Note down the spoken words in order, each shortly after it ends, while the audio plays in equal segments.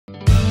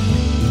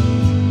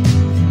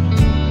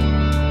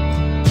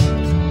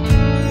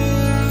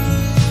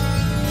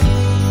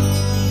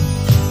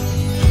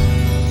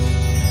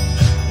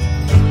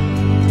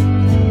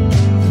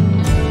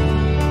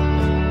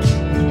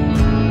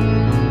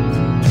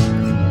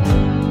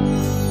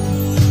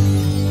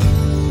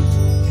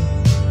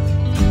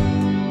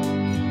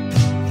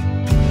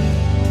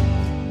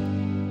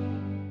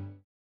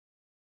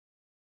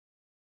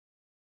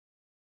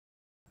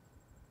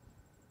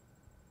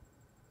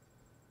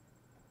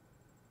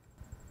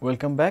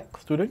Welcome back,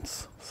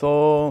 students.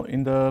 So,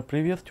 in the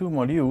previous two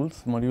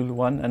modules, module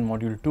 1 and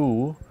module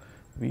 2,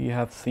 we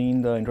have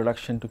seen the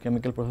introduction to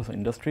chemical process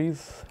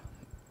industries.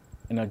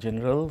 In a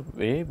general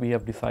way, we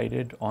have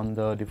decided on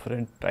the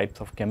different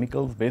types of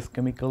chemicals, base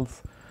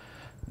chemicals,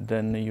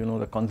 then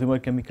the consumer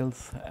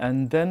chemicals,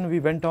 and then we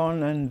went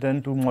on and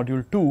then to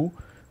module 2,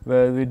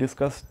 where we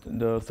discussed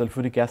the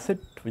sulfuric acid,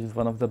 which is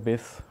one of the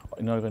base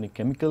inorganic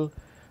chemical.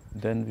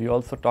 Then we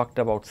also talked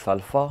about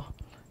sulfur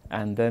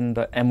and then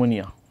the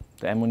ammonia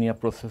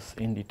process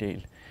in detail.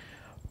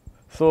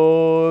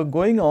 So,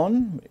 going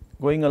along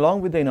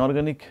with the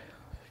inorganic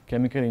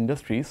chemical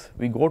industries,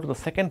 we go to the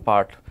second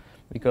part,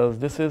 because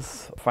this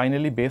is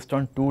finally based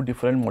on two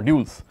different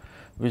modules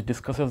which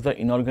discusses the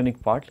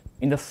inorganic part.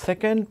 In the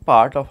second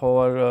part of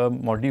our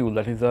module,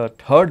 that is the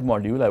third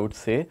module I would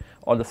say,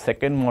 or the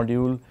second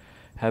module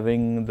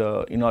having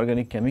the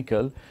inorganic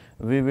chemical,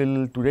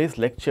 today's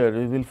lecture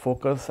we will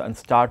focus and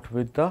start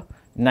with the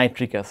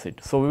nitric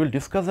acid. So, we will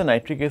discuss the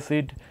nitric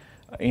acid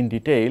in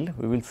detail.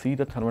 We will see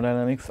the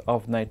thermodynamics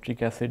of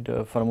nitric acid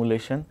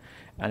formulation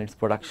and its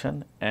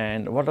production,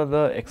 and what are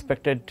the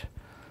expected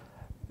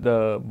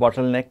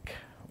bottleneck,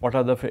 what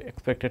are the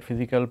expected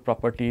physical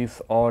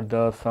properties or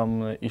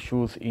some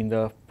issues in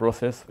the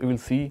process, we will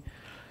see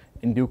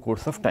in due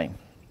course of time.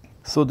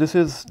 So, this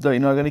is the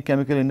inorganic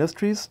chemical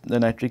industries, the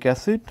nitric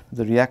acid,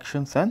 the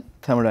reactions and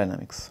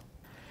thermodynamics.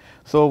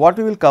 So, what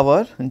we will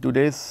cover in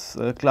today's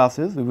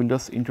classes, we will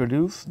just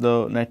introduce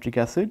the nitric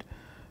acid.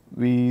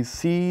 We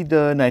see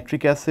the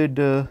nitric acid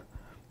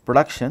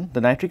production.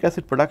 The nitric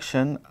acid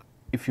production,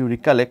 if you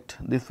recollect,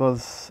 this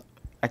was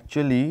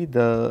actually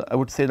I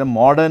would say the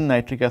modern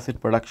nitric acid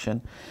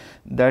production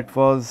that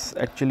was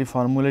actually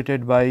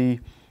formulated by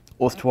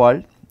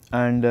Ostwald,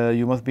 and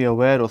you must be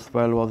aware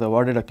Ostwald was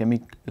awarded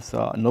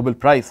a Nobel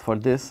Prize for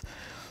this.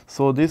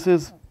 So,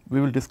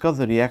 we will discuss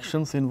the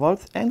reactions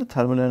involved and the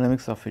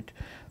thermodynamics of it.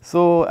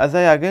 So, as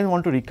I again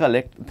want to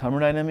recollect,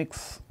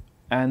 thermodynamics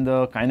and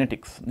the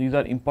kinetics, these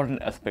are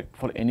important aspects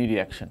for any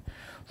reaction.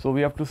 So,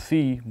 we have to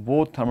see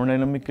both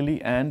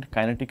thermodynamically and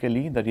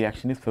kinetically the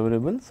reaction is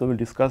favorable. So, we will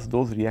discuss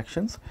those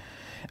reactions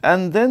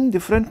and then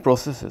different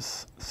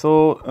processes.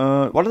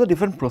 So, what are the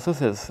different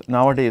processes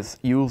nowadays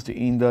used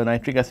in the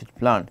nitric acid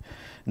plant?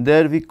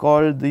 There we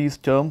call these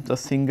terms the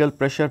single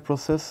pressure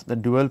process, the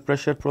dual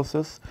pressure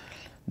process,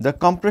 the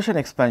compression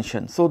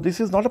expansion. So, this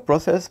is not a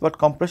process, but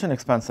compression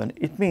expansion.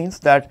 It means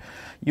that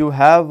you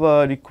have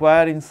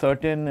require in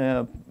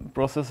certain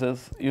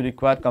processes you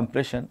require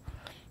compression,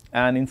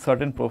 and in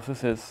certain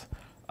processes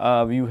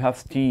you have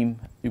steam,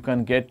 you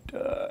can get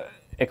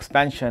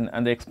expansion,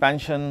 and the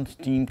expansion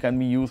steam can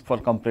be used for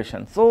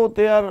compression. So,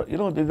 they are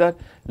these are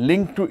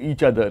linked to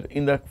each other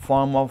in the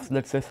form of,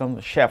 let us say,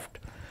 some shaft.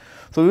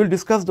 So, we will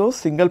discuss those.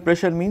 Single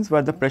pressure means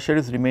where the pressure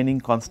is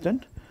remaining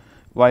constant,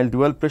 while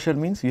dual pressure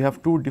means you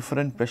have two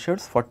different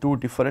pressures for two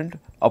different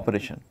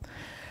operation.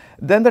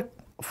 Then the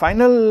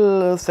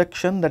final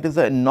section, that is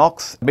the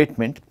NOx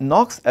abatement.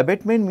 NOx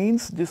abatement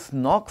means this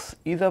NOx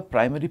is a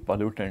primary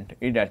pollutant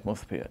in the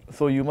atmosphere.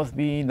 So, you must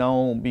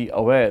now be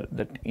aware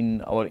that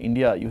in our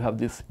India you have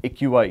this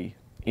AQI,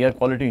 air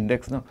quality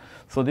index now.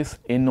 So, this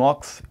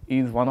NOx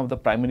is one of the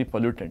primary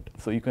pollutant.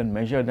 So, you can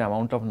measure the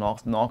amount of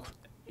NOx. NOx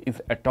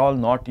is at all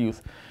not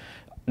used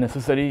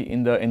necessary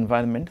in the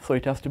environment. So,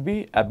 it has to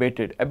be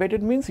abated.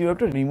 Abated means you have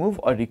to remove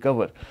or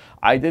recover,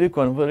 either you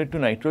convert it to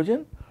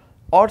nitrogen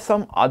or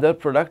some other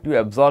product, you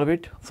absorb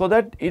it, so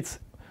that its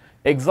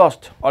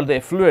exhaust or the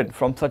effluent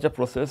from such a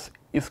process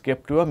is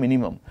kept to a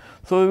minimum.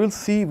 So, we will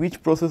see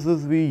which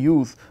processes we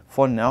use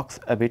for NOx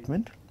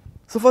abatement.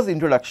 So, first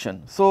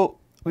introduction. So,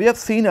 we have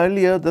seen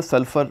earlier the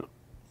sulfur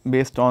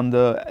based on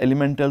the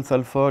elemental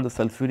sulfur, the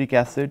sulfuric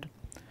acid,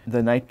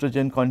 the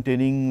nitrogen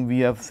containing, we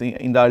have seen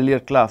in the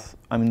earlier class,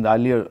 the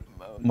earlier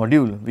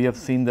module, we have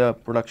seen the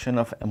production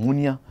of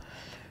ammonia,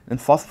 and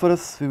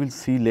phosphorus we will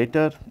see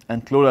later,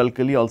 and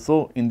chloralkali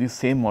also in this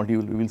same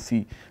module we will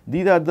see.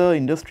 These are the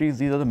industries,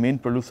 these are the main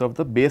producers of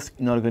the base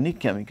inorganic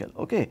chemical.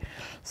 Okay.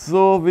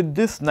 So, with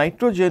this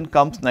nitrogen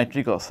comes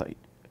nitric oxide.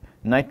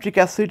 Nitric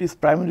acid is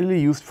primarily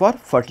used for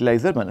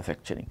fertilizer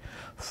manufacturing.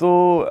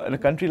 So, in a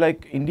country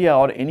like India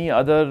or any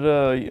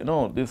other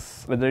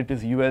this, whether it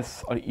is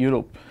US or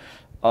Europe,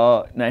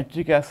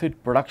 nitric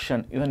acid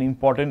production is an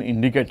important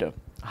indicator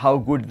how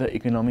good the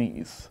economy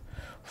is.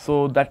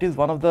 So, that is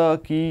one of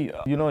the key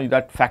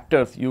that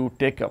factors you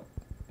take up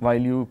while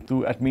you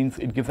do, that means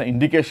it gives an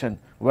indication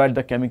where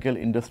the chemical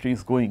industry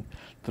is going.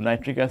 So,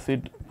 nitric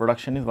acid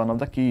production is one of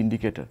the key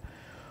indicator.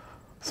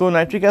 So,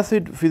 nitric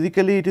acid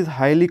physically it is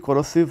highly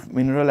corrosive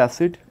mineral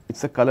acid. It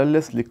is a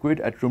colorless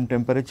liquid at room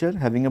temperature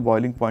having a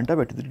boiling point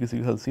of 83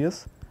 degrees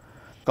Celsius.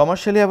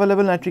 Commercially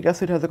available nitric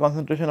acid has a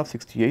concentration of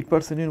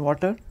 68% in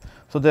water.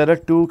 So, there are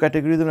two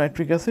categories of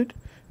nitric acid.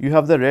 You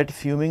have the red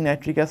fuming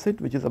nitric acid,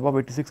 which is above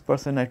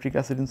 86% nitric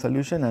acid in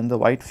solution, and the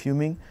white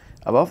fuming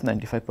above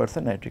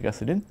 95% nitric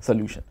acid in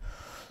solution.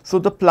 So,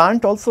 the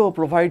plant also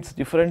provides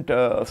different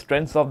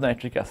strengths of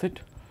nitric acid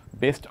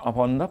based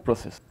upon the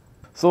process.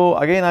 So,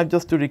 again I have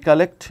just to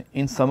recollect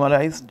in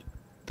summarized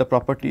the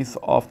properties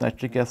of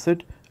nitric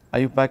acid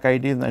IUPAC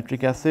ID is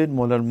nitric acid,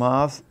 molar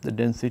mass, the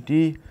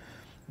density,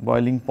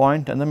 boiling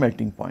point and the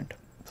melting point.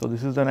 So,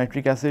 this is the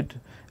nitric acid,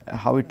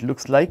 how it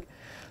looks like.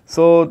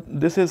 So,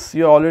 this is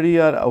you already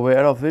are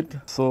aware of it.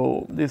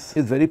 So, this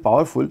is very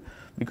powerful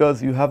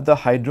because you have the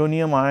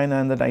hydronium ion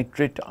and the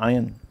nitrate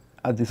ion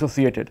are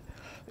dissociated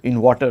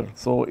in water.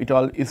 So, it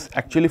all is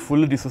actually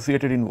fully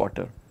dissociated in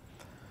water.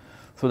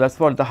 So, that is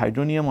what the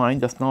hydronium ion,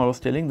 just now I was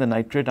telling, the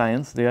nitrate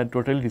ions, they are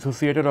totally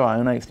dissociated or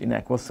ionized in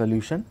aqueous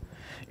solution.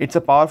 It is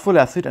a powerful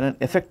acid and an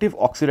effective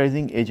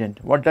oxidizing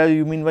agent. What do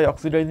you mean by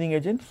oxidizing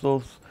agent?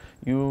 So,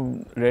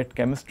 you read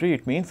chemistry,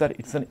 it means that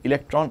it is an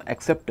electron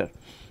acceptor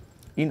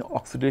in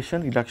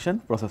oxidation reduction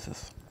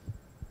processes.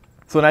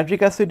 So,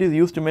 nitric acid is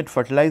used to make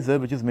fertilizer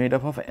which is made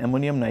up of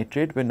ammonium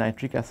nitrate, where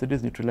nitric acid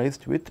is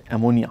neutralized with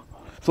ammonia.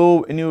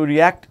 So, when you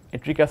react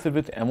nitric acid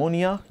with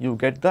ammonia, you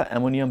get the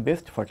ammonium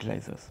based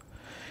fertilizers.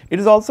 It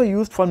is also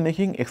used for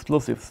making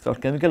explosives or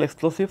chemical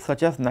explosives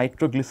such as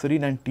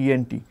nitroglycerin and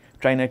TNT,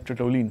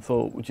 trinitrotoluene.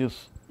 So, which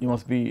is you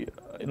must be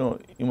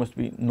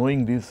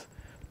knowing these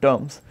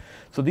terms.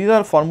 So, these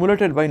are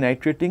formulated by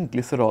nitrating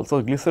glycerol.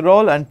 So,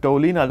 glycerol and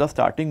toluene are the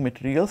starting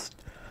materials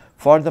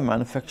for the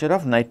manufacture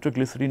of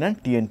nitroglycerin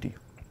and TNT,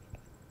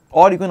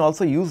 or you can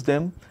also use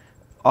them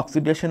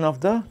oxidation of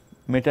the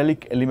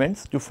metallic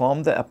elements to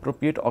form the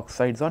appropriate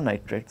oxides or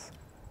nitrates,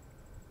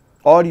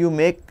 or you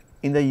make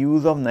in the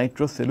use of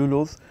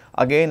nitrocellulose.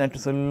 Again,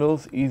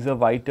 nitrocellulose is a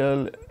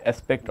vital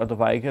aspect or the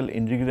vital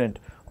ingredient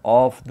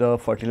of the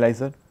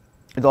fertilizer.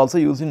 It is also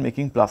used in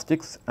making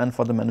plastics and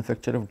for the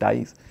manufacture of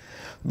dyes.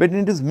 When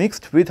it is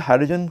mixed with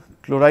hydrogen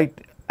chloride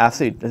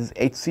acid, that is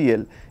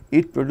HCl,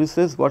 it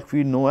produces what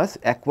we know as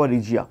aqua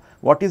regia.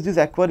 What is this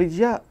aqua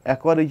regia?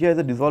 Aqua regia is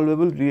a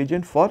dissolvable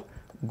reagent for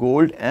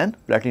gold and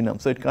platinum.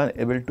 So, it can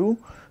able to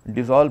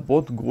dissolve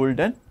both gold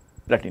and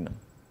platinum.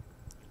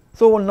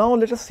 So, now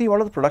let us see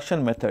what is the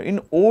production method. In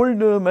old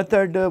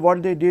method,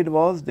 what they did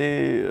was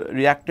they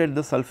reacted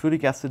the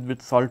sulfuric acid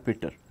with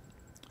saltpeter.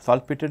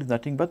 Saltpeter is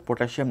nothing but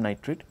potassium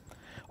nitrate,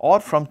 or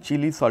from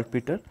Chile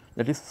saltpeter,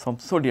 that is some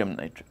sodium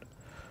nitrate.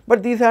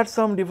 But these had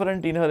some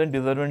different inherent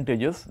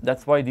disadvantages, that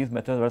is why these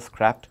methods were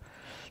scrapped.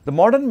 The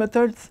modern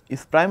methods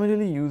is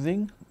primarily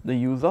using the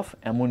use of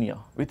ammonia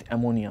with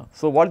ammonia.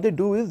 So, what they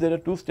do is there are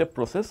two-step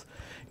process.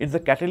 It is the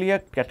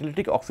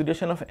catalytic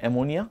oxidation of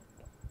ammonia.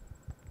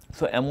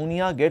 So,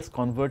 ammonia gets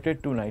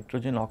converted to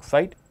nitrogen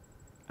oxide,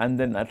 and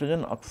then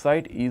nitrogen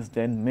oxide is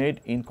then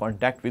made in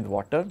contact with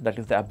water, that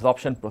is the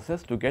absorption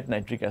process to get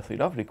nitric acid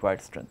of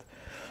required strength.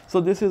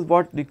 So, this is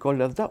what we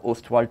call as the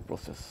Ostwald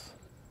process.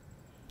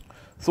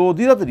 So,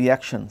 these are the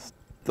reactions.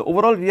 The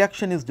overall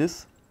reaction is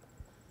this.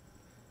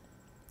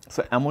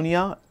 So,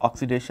 ammonia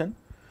oxidation.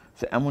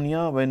 So,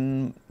 ammonia,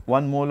 when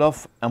 1 mole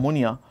of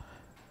ammonia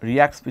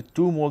reacts with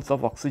 2 moles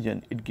of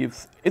oxygen, it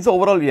gives, it is the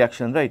overall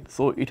reaction, right.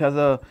 So, it has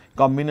a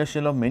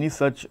combination of many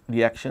such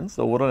reactions,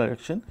 the overall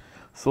reaction.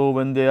 So,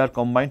 when they are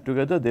combined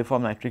together, they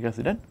form nitric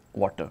acid and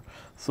water.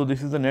 So,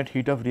 this is the net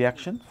heat of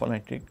reaction for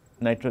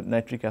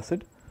nitric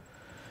acid.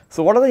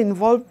 So, what are the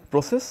involved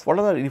process? What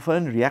are the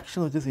different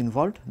reactions which is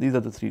involved? These are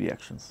the 3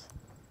 reactions.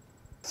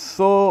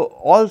 So,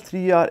 all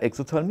 3 are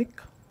exothermic.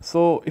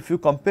 So, if you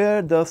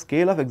compare the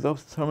scale of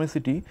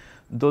exothermicity,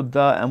 though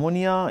the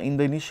ammonia in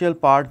the initial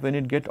part when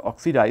it gets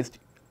oxidized,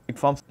 it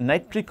forms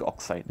nitric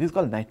oxide. This is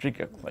called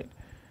nitric oxide.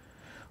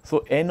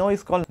 So, NO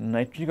is called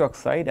nitric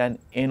oxide and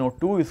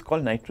NO2 is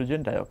called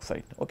nitrogen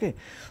dioxide. Okay.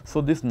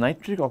 So, this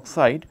nitric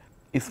oxide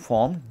is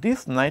formed.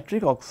 This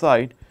nitric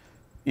oxide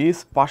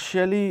is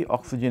partially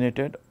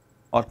oxygenated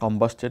or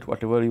combusted,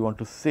 whatever you want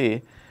to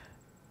say,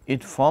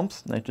 it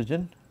forms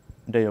nitrogen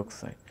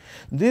dioxide.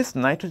 This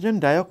nitrogen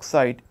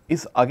dioxide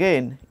is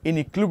again in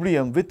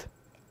equilibrium with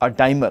a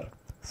dimer.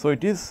 So,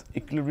 it is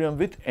equilibrium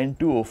with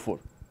N2O4,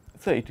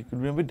 so it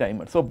equilibrium with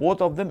dimer. So,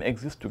 both of them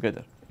exist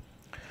together.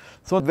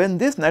 So, when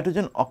this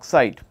nitrogen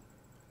oxide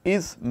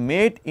is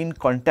made in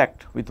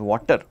contact with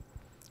water,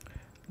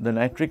 the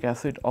nitric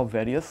acid of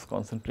various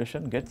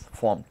concentration gets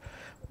formed.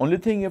 Only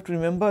thing you have to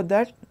remember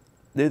that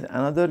there is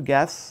another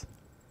gas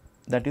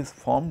that is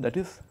formed, that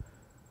is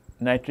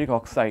nitric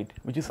oxide,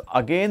 which is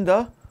again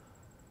the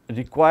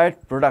required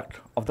product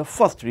of the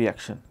first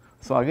reaction.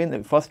 So, again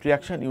the first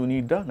reaction you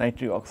need the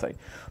nitric oxide.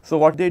 So,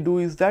 what they do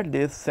is that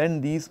they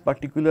send these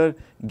particular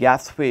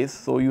gas phase.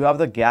 So, you have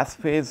the gas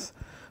phase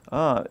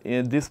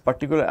in this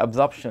particular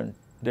absorption,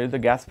 there is the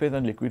gas phase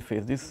and liquid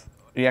phase. This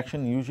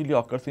reaction usually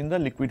occurs in the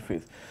liquid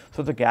phase.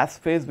 So, the gas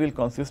phase will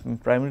consist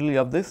primarily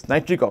of this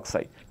nitric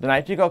oxide. The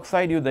nitric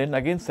oxide you then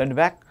again send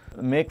back,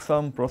 make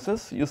some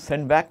process, you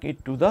send back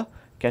it to the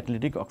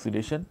catalytic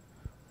oxidation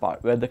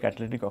part where the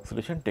catalytic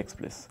oxidation takes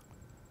place.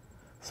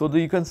 So,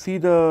 you can see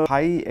the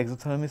high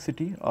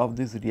exothermicity of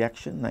this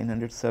reaction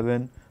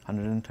 907,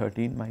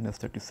 113, minus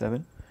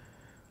 37.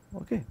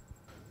 Okay.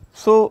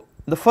 So,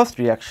 the first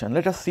reaction,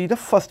 let us see the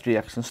first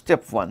reaction,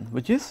 step 1,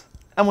 which is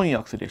ammonia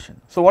oxidation.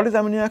 So, what is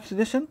ammonia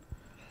oxidation?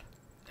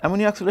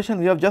 Ammonia oxidation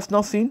we have just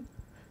now seen,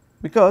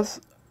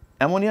 because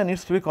ammonia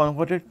needs to be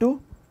converted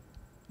to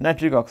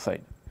nitric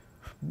oxide,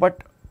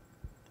 but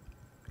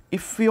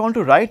if we want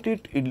to write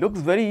it, it looks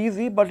very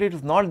easy, but it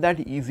is not that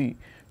easy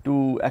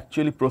to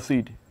actually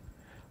proceed,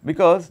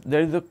 because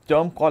there is a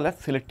term called as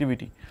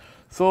selectivity.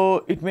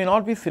 So, it may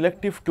not be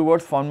selective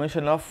towards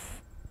formation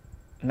of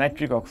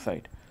nitric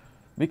oxide,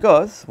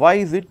 because why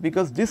is it?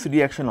 Because this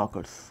reaction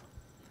occurs.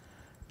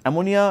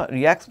 Ammonia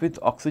reacts with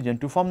oxygen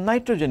to form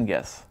nitrogen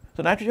gas.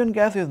 So, nitrogen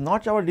gas is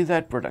not our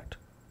desired product,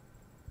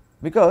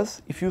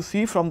 because if you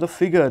see from the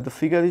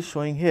figure is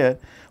showing here,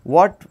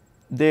 what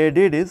they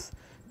did is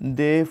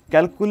they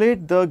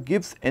calculate the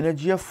Gibbs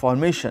energy of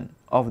formation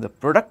of the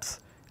products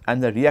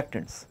and the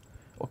reactants.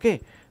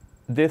 Okay.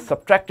 They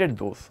subtracted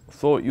those.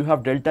 So, you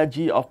have delta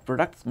G of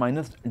products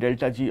minus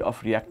delta G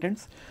of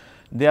reactants.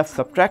 They have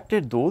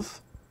subtracted those,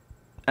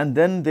 and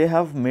then they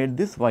have made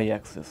this y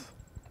axis,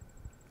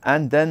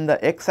 and then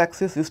the x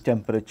axis is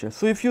temperature.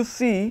 So, if you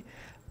see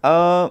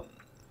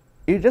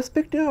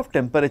irrespective of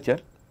temperature,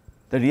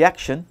 the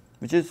reaction,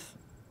 which is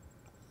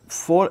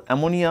for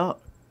ammonia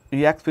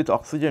reacts with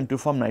oxygen to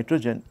form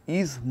nitrogen,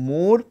 is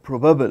more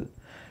probable.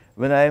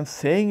 When I am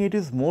saying it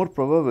is more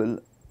probable,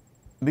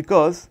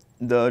 because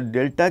the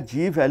delta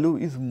G value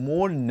is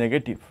more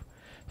negative.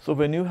 So,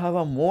 when you have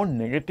a more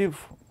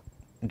negative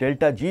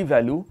delta G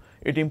value,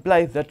 it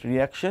implies that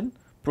reaction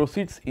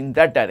proceeds in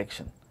that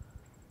direction.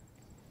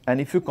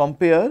 And if you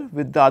compare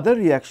with the other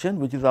reaction,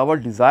 which is our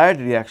desired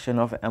reaction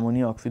of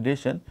ammonia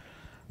oxidation,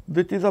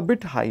 which is a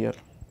bit higher.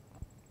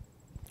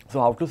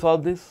 So, how to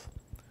solve this?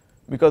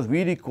 Because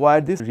we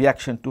require this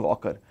reaction to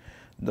occur.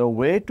 The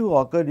way to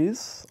occur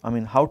is,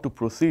 how to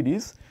proceed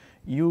is,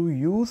 you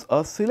use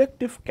a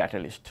selective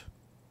catalyst.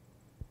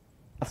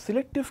 A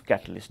selective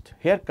catalyst,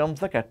 here comes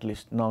the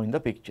catalyst now in the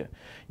picture.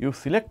 You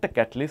select a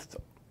catalyst,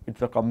 it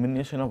is a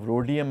combination of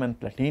rhodium and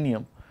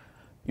platinum.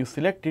 You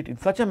select it in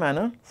such a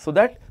manner so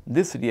that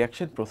this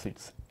reaction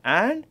proceeds,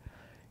 and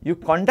you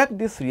conduct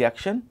this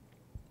reaction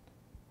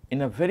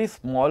in a very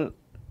small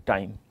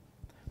time.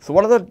 So,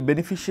 what are the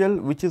beneficial,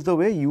 which is the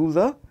way? Use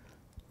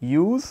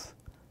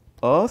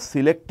a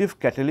selective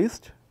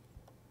catalyst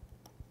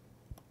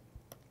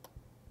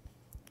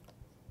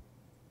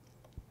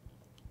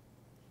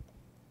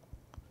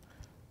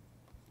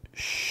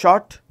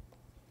short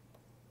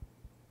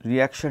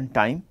reaction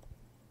time,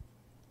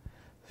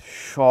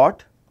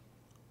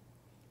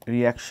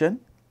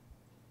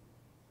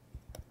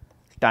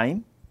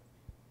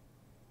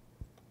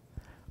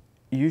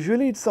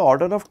 usually it is the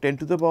order of 10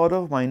 to the power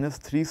of minus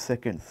 3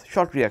 seconds,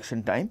 short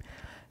reaction time,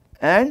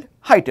 and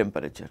high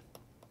temperature.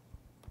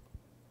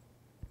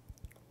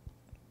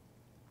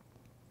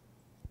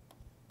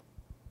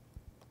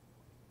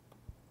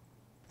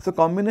 So,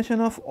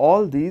 combination of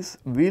all these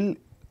will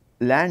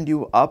land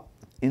you up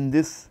in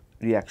this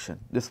reaction,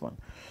 this one.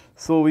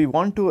 So, we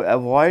want to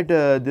avoid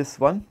this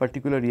one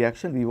particular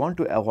reaction, we want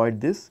to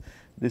avoid this.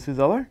 This is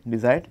our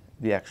desired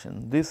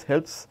reaction. This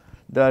helps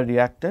the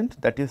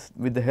reactant, that is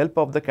with the help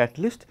of the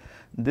catalyst,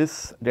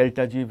 this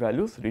delta G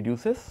values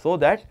reduces, so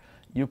that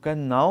you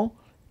can now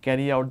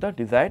carry out the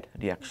desired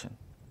reaction.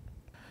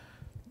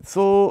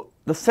 So,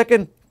 the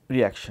second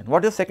reaction,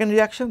 what is the second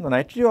reaction? The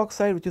nitric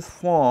oxide which is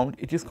formed,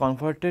 it is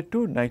converted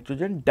to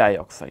nitrogen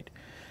dioxide.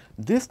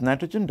 This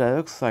nitrogen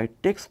dioxide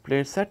takes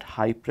place at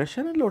high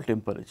pressure and low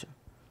temperature,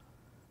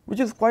 which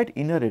is quite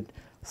inherent.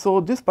 So,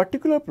 this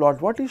particular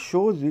plot, what it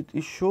shows,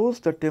 it shows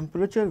the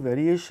temperature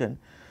variation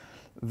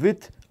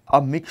with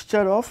a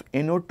mixture of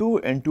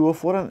NO2,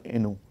 N2O4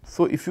 and NO.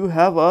 So, if you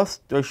have a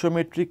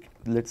stoichiometric,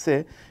 let us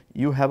say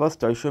you have a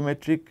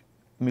stoichiometric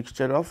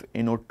mixture of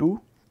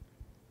NO2,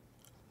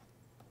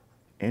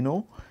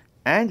 NO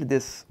and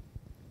this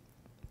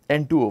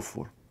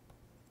N2O4.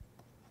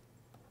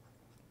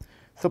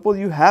 Suppose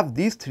you have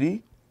these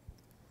three,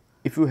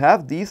 if you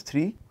have these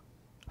three,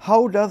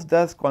 how does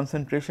this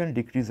concentration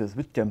decreases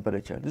with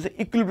temperature? This is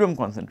equilibrium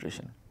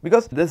concentration,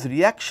 because this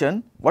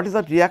reaction, what is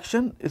that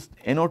reaction? Is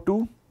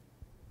NO2,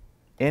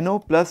 NO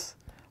plus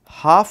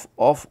half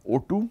of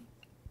O2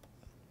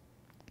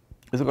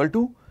 is equal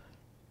to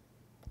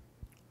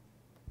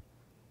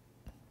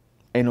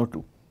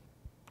NO2.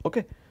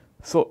 Okay.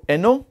 So,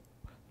 NO,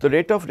 the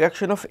rate of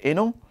reaction of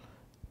NO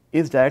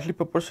is directly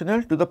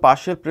proportional to the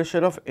partial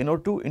pressure of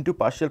NO2 into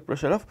partial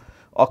pressure of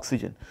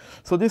oxygen.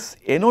 So, this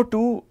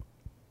NO2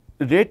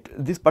 rate,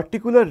 this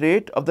particular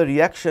rate of the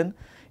reaction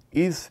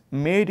is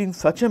made in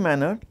such a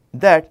manner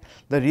that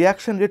the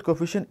reaction rate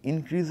coefficient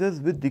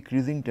increases with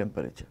decreasing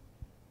temperature.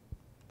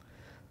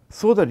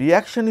 So, the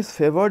reaction is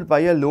favored by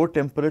a low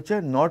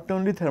temperature, not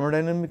only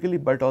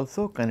thermodynamically but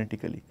also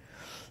kinetically.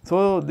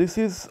 So, this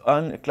is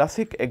a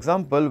classic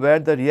example where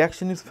the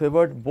reaction is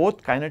favored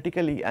both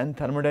kinetically and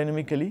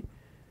thermodynamically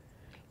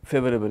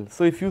favorable.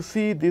 So, if you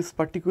see this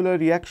particular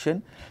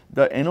reaction,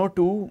 the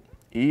NO2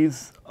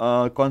 is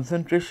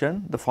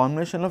concentration, the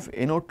formation of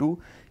NO2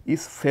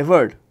 is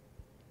favored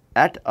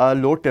at a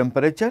low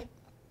temperature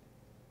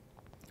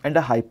and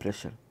a high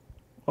pressure.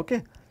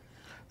 Okay.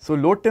 So,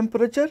 low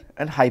temperature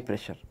and high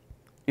pressure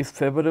is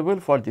favorable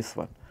for this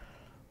one,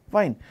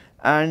 fine.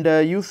 And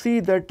you see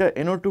that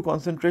NO2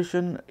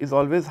 concentration is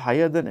always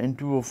higher than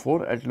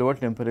N2O4 at lower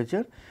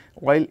temperature,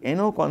 while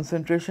NO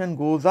concentration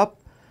goes up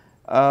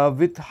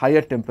with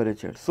higher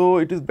temperature. So,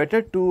 it is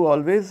better to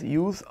always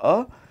use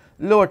a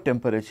lower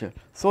temperature,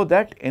 so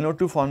that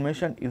NO2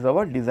 formation is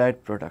our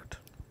desired product.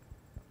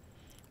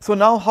 So,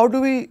 now how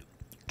do we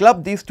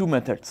club these two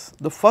methods?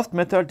 The first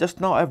method just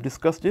now I have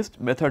discussed is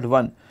method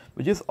 1,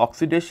 which is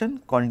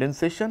oxidation,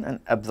 condensation and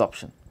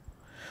absorption.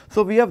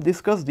 So, we have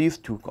discussed these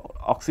two,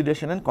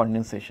 oxidation and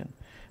condensation.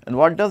 And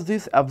what does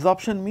this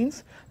absorption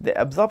means? The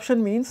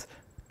absorption means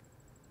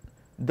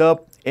the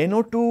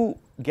NO2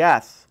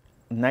 gas,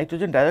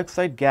 nitrogen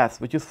dioxide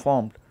gas, which is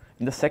formed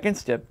in the second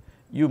step,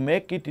 you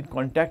make it in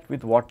contact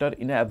with water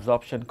in an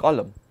absorption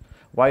column.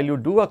 While you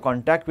do a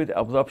contact with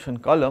absorption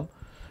column,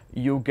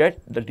 you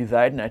get the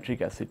desired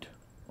nitric acid.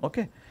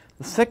 Okay.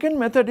 The second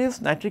method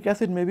is nitric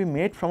acid may be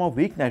made from a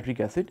weak nitric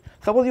acid.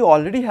 Suppose you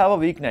already have a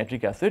weak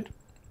nitric acid,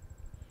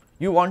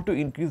 you want to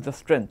increase the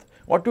strength.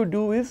 What you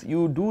do is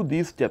you do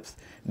these steps: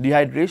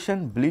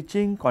 dehydration,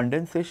 bleaching,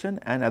 condensation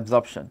and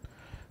absorption,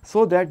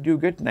 so that you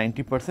get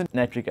 90%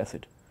 nitric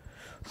acid.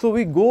 So,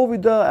 we go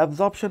with the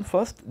absorption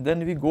first,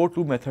 then we go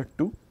to method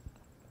 2.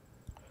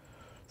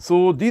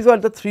 So, these are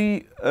the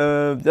three,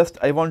 just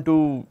I want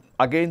to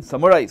again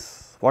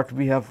summarize what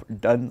we have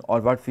done or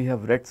what we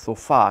have read so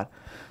far.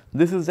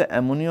 This is the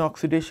ammonia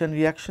oxidation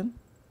reaction,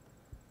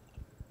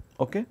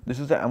 okay. This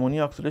is the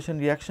ammonia oxidation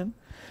reaction,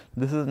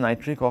 this is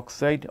nitric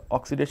oxide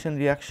oxidation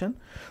reaction.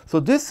 So,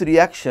 this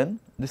reaction,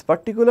 this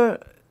particular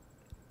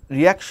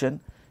reaction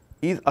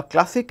is a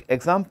classic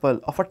example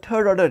of a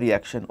third order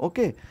reaction,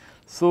 okay.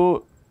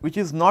 So, which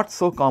is not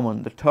so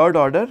common. The third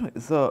order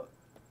is a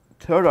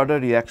third order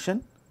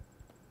reaction.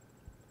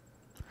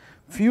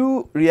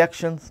 Few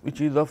reactions which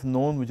is of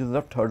known, which is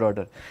of third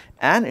order,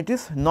 and it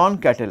is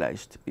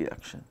non-catalyzed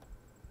reaction.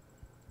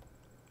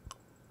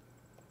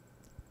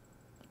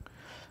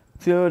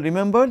 So,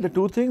 remember the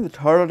two things, the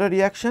third order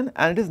reaction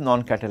and it is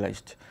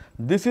non-catalyzed.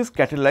 This is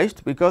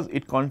catalyzed because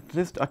it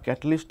consists a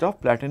catalyst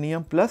of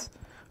platinum plus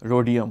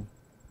rhodium,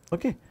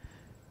 okay.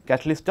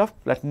 Catalyst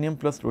of platinum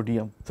plus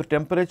rhodium. So,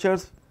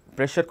 temperatures,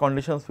 pressure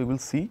conditions we will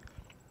see.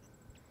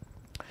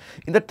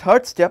 In the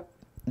third step,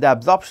 the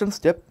absorption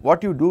step,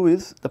 what you do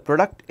is the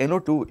product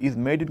NO2 is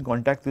made in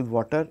contact with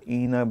water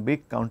in a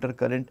big counter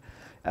current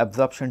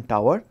absorption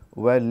tower,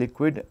 where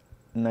liquid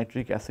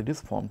nitric acid is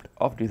formed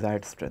of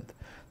desired strength.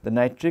 The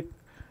nitric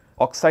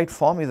oxide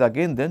form is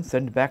again then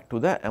sent back to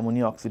the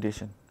ammonia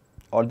oxidation,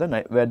 or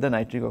the where the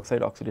nitric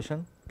oxide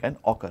oxidation can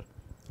occur,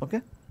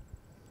 okay.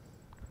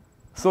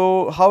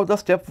 So, how the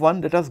step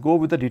 1, let us go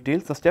with the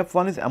details. So, step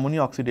 1 is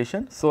ammonia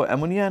oxidation. So,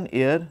 ammonia and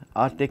air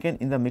are taken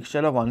in the mixture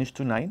of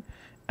 1:9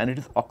 and it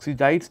is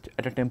oxidized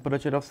at a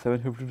temperature of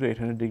 750 to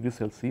 800 degrees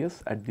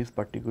Celsius at this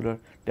particular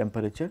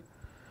temperature.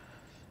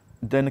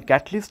 Then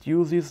catalyst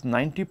used is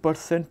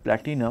 90%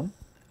 platinum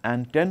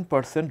and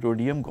 10%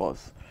 rhodium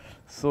gauze.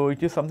 So,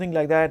 it is something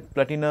like that,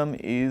 platinum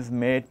is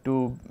made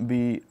to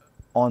be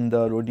on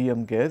the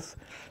rhodium gas,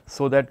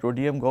 so that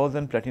rhodium gauze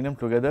and platinum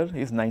together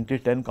is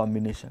 90-10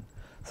 combination.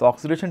 So,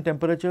 oxidation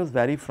temperatures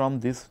vary from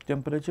these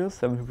temperatures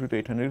 750 to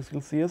 800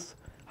 Celsius,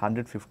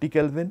 150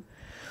 Kelvin.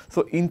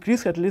 So,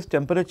 increased catalyst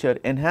temperature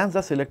enhance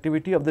the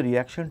selectivity of the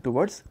reaction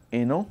towards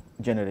NO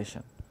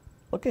generation.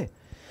 Okay.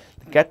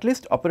 The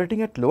catalysts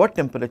operating at lower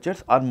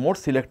temperatures are more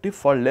selective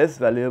for less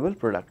valuable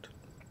product.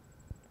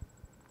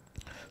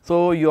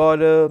 So,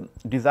 your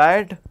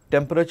desired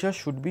temperature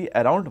should be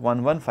around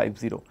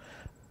 1150,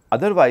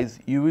 otherwise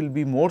you will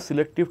be more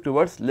selective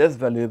towards less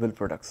valuable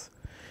products.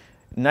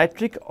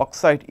 Nitric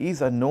oxide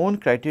is a known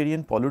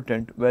criterion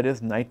pollutant,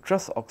 whereas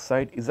nitrous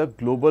oxide is a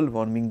global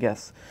warming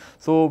gas.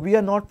 So, we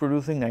are not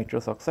producing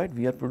nitrous oxide,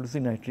 we are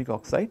producing nitric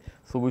oxide.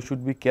 So, we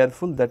should be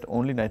careful that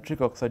only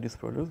nitric oxide is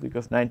produced,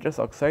 because nitrous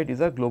oxide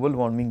is a global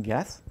warming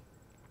gas.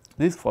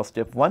 This is for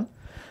step 1.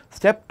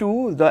 Step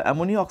 2, the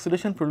ammonia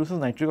oxidation produces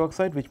nitric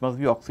oxide, which must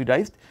be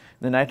oxidized.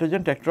 The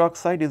nitrogen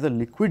tetroxide is a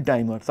liquid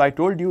dimer. So, I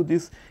told you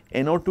this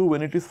NO2,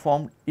 when it is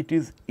formed, it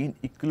is in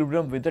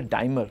equilibrium with the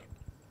dimer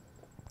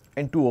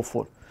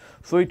N2O4.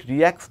 So, it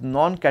reacts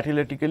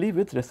non-catalytically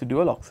with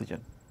residual oxygen.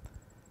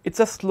 It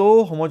is a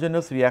slow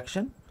homogeneous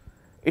reaction.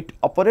 It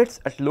operates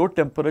at low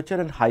temperature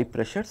and high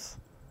pressures.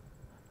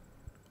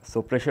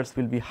 So, pressures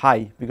will be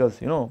high, because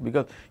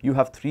because you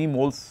have 3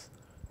 moles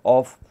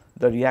of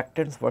the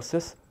reactants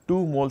versus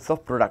 2 moles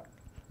of product.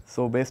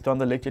 So, based on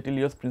the Le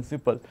Chatelier's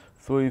principle,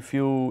 so if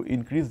you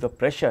increase the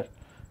pressure,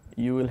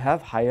 you will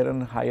have higher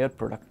and higher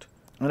product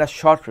and a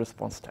short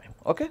response time.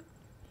 Okay.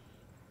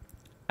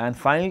 And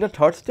finally, the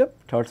third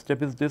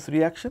step is this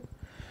reaction.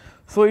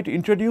 So, it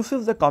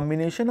introduces the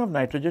combination of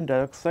nitrogen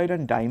dioxide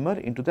and dimer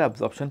into the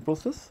absorption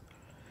process.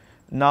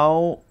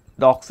 Now,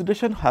 the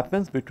oxidation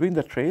happens between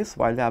the trays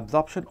while the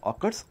absorption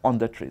occurs on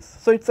the trays.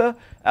 So, it is a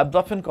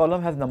absorption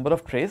column has number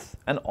of trays,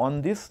 and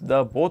on this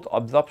the both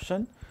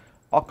absorption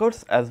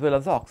occurs as well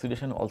as the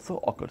oxidation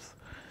also occurs.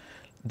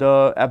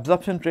 The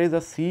absorption trays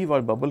are sieve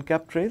or bubble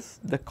cap trays.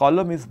 The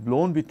column is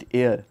blown with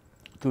air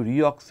to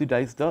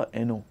reoxidize the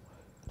NO.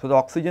 So, the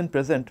oxygen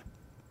present,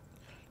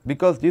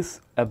 because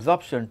this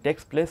absorption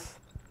takes place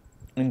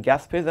in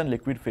gas phase and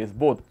liquid phase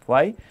both.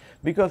 Why?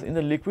 Because in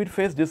the liquid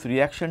phase this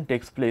reaction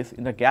takes place,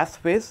 in the gas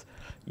phase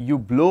you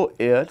blow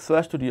air so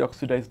as to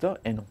deoxidize the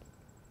NO,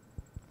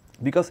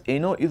 because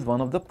NO is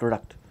one of the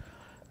product.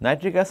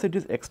 Nitric acid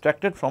is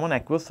extracted from an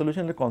aqueous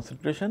solution at a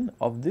concentration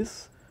of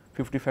this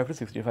 55 to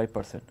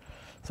 65%.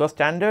 So, a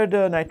standard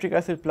nitric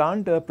acid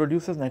plant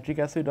produces nitric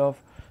acid of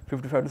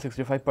 55 to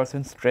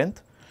 65%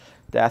 strength.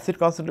 The acid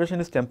concentration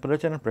is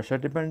temperature and pressure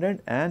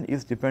dependent and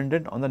is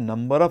dependent on the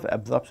number of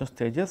absorption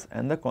stages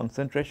and the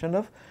concentration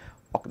of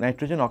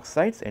nitrogen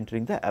oxides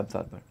entering the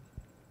absorber.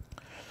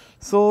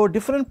 So,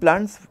 different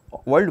plants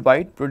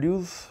worldwide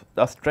produce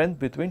a strength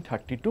between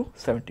 30 to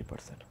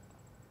 70%.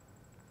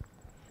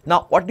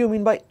 Now, what do you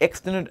mean by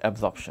extended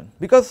absorption?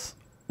 Because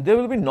there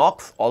will be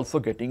NOx also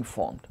getting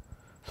formed.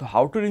 So,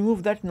 how to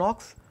remove that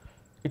NOx?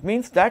 It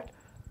means that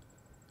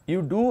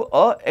you do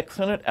a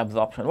extended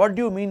absorption. What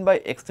do you mean by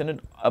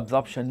extended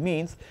absorption?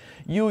 Means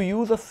you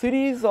use a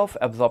series of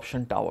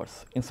absorption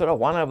towers. Instead of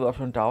one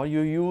absorption tower,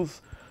 you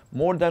use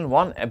more than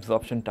one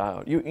absorption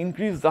tower. You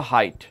increase the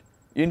height,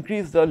 you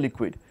increase the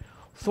liquid,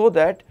 so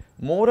that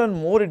more and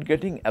more it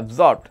getting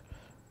absorbed,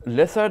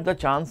 lesser the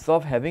chance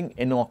of having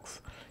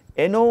NOx.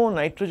 NO,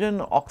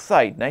 nitrogen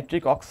oxide,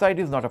 nitric oxide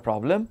is not a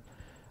problem.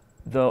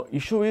 The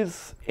issue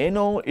is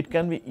NO, it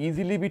can be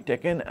easily be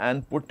taken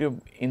and put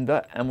in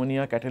the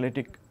ammonia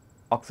catalytic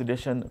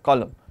oxidation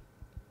column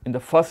in the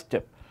first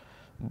step,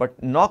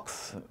 but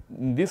NOx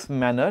in this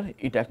manner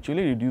it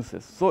actually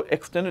reduces. So,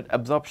 extended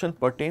absorption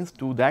pertains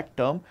to that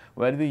term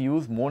where we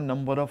use more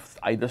number of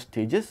either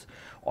stages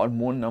or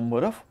more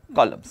number of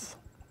columns.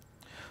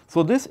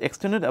 So, this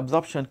extended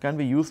absorption can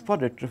be used for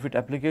retrofit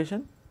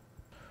application.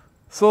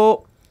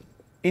 So,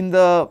 in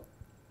the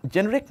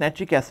generic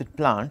nitric acid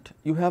plant,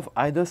 you have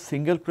either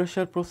single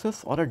pressure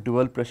process or a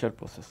dual pressure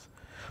process.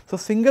 So,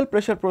 single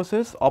pressure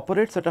process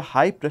operates at a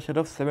high pressure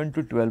of 7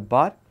 to 12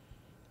 bar.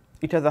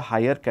 It has a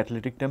higher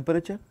catalytic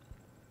temperature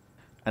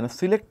and a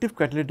selective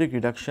catalytic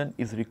reduction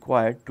is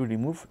required to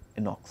remove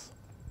NOx.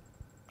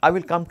 I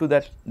will come to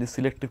that, the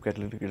selective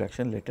catalytic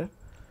reduction later.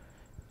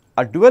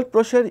 A dual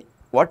pressure,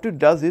 what it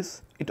does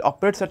is it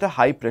operates at a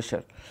high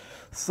pressure.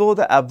 So,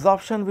 the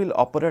absorption will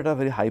operate at a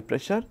very high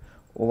pressure,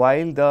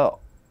 while the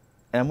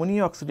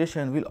ammonia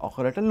oxidation will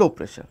occur at a low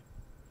pressure.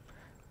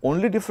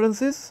 Only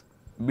difference is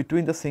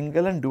between the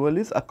single and dual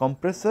is a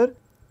compressor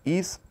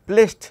is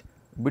placed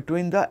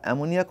between the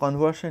ammonia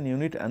conversion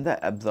unit and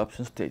the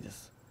absorption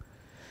stages.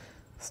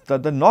 So,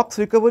 the NOx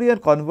recovery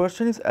and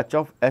conversion is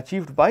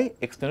achieved by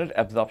extended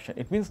absorption.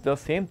 It means the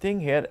same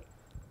thing here,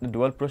 the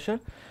dual pressure,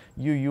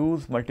 you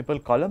use multiple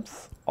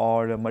columns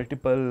or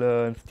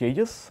multiple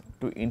stages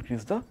to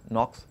increase the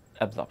NOx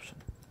absorption.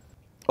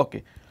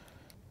 Okay.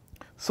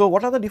 So,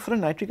 what are the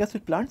different nitric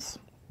acid plants?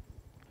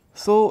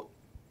 So,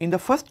 in the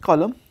first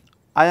column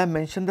I have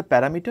mentioned the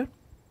parameter.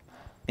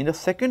 In the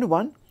second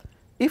one,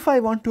 if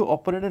I want to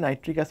operate a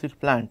nitric acid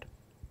plant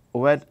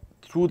where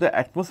through the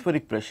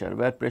atmospheric pressure,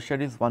 where pressure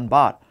is 1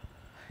 bar,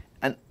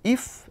 and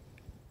if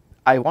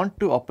I want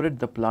to operate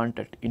the plant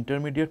at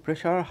intermediate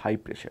pressure or high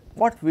pressure,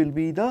 what will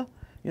be the,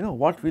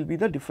 what will be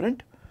the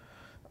different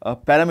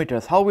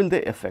parameters, how will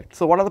they affect?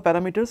 So, what are the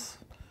parameters?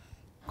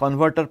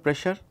 Converter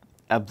pressure,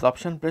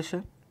 absorption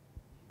pressure,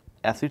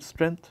 acid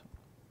strength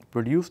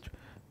produced,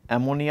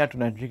 ammonia to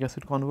nitric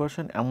acid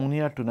conversion,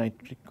 ammonia to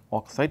nitric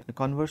oxide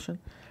conversion,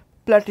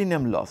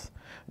 platinum loss.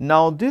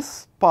 Now,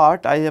 this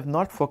part I have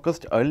not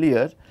focused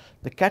earlier,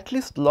 the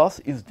catalyst loss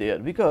is there,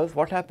 because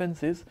what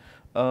happens is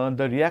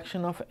the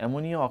reaction of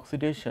ammonia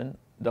oxidation,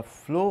 the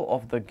flow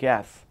of the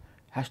gas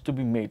has to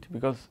be made,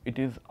 because it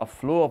is a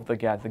flow of the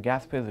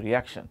gas phase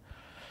reaction.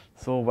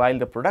 So, while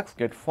the products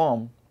get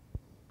formed,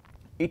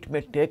 it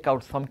may take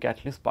out some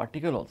catalyst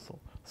particle also.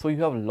 So,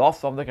 you have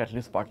loss of the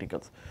catalyst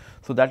particles.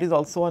 So, that is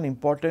also an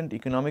important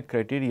economic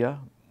criteria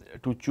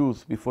to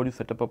choose before you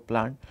set up a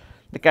plant.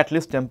 The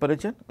catalyst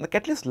temperature and the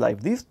catalyst life,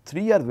 these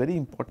three are very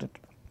important.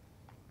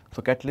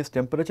 So, catalyst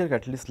temperature,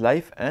 catalyst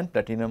life and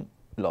platinum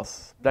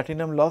loss.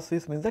 Platinum loss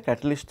means the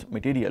catalyst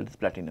material is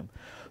platinum.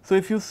 So,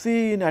 if you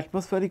see in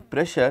atmospheric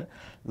pressure,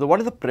 so what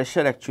is the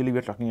pressure actually we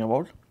are talking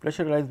about?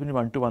 Pressure lies between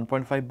 1 to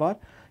 1.5 bar.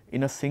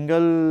 In a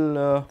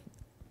single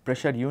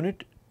pressure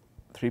unit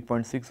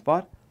 3.6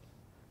 bar.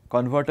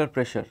 Converter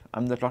pressure, I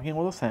am talking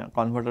about the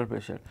converter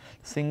pressure,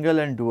 single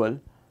and dual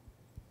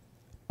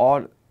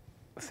or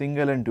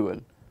single and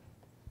dual.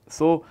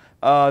 So,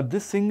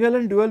 this single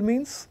and dual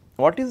means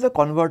what is the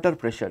converter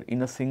pressure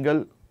in a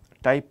single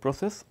type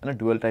process and a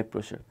dual type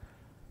pressure.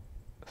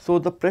 So,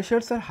 the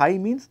pressures are high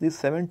means this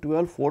 7,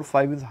 12, 4,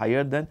 5 is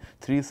higher than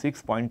 3,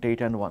 6,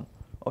 0.8 and 1,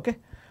 okay.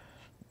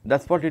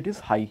 That is what it is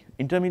high.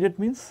 Intermediate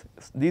means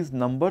these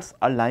numbers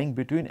are lying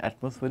between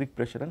atmospheric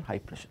pressure and high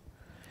pressure.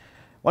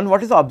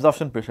 What is the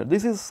absorption pressure?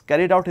 This is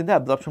carried out in the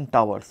absorption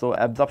tower. So,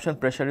 absorption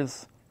pressure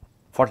is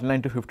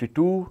 49 to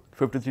 52,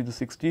 53 to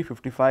 60,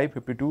 55,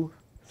 52,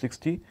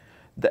 60.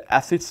 The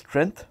acid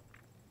strength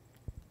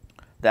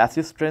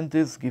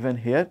is given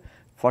here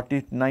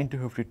 49 to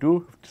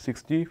 52,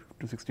 60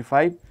 to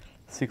 65,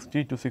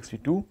 60 to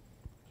 62.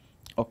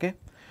 Okay.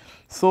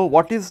 So,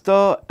 what is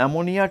the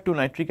ammonia to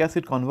nitric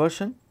acid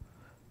conversion?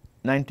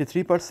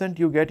 93%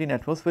 you get in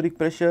atmospheric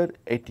pressure,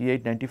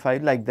 88,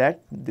 95 like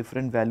that,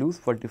 different values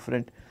for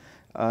different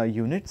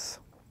units.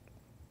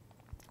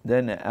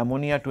 Then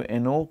ammonia to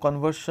NO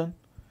conversion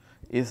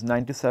is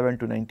 97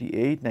 to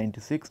 98,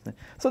 96.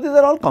 So, these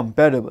are all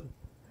comparable.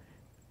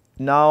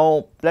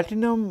 Now,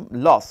 platinum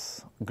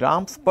loss,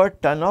 grams per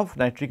ton of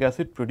nitric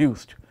acid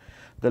produced.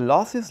 The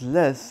loss is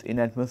less in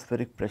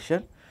atmospheric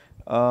pressure.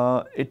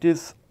 It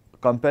is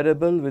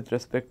comparable with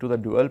respect to the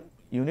dual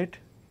unit,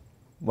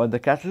 but the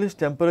catalyst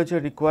temperature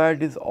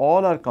required is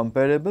all are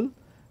comparable,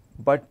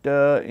 but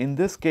in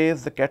this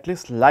case the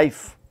catalyst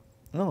life,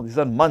 no, these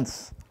are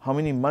months. How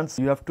many months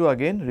you have to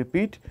again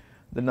repeat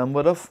the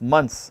number of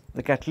months,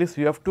 the catalyst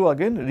you have to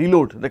again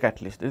reload the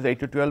catalyst, is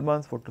 8 to 12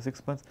 months, 4 to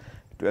 6 months,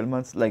 12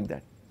 months like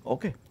that.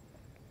 Okay.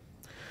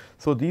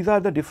 So, these are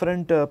the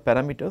different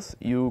parameters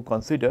you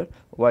consider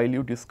while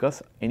you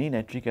discuss any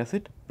nitric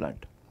acid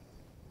plant.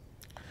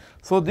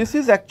 So, this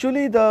is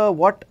actually the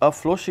what a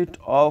flow sheet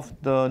of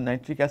the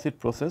nitric acid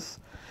process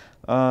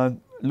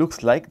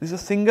looks like. This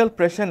is a single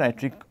pressure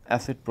nitric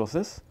acid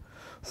process.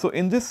 So,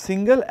 in this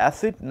single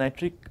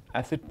nitric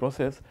acid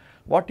process,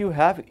 what you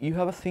have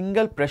a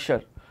single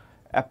pressure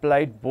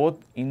applied both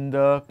in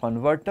the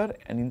converter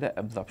and in the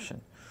absorption.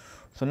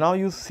 So, now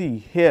you see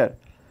here.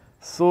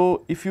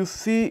 So, if you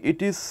see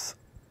it is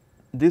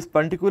this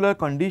particular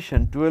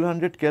condition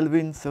 1200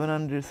 Kelvin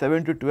 7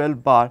 to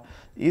 12 bar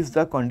is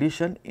the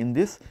condition in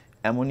this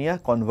ammonia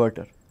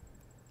converter.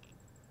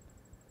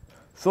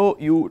 So,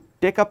 you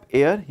take up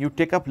air, you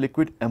take up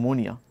liquid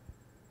ammonia.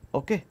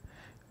 Okay.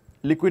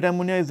 Liquid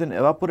ammonia is then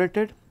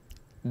evaporated,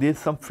 there is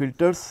some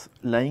filters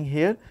lying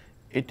here,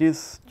 it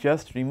is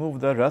just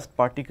remove the rust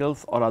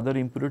particles or other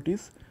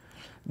impurities.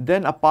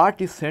 Then a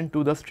part is sent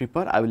to the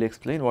stripper, I will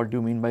explain what do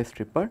you mean by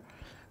stripper.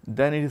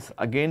 Then it is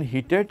again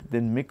heated,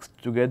 then mixed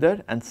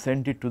together and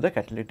sent it to the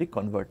catalytic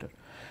converter.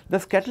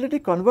 This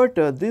catalytic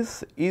converter,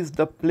 this is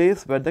the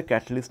place where the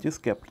catalyst is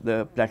kept,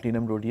 the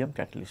platinum rhodium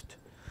catalyst.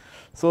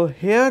 So,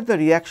 here the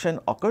reaction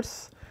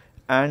occurs,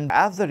 and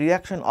as the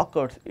reaction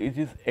occurs, it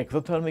is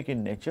exothermic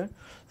in nature.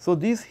 So,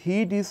 this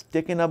heat is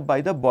taken up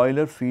by the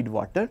boiler feed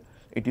water,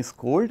 it is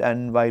cold,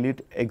 and while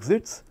it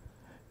exits,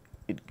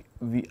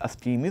 a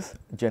steam is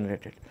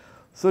generated.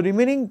 So,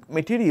 remaining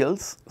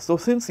materials, so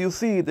since you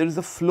see there is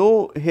a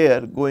flow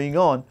here going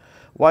on,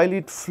 while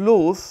it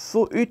flows,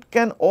 so it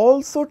can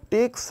also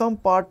take some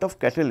part of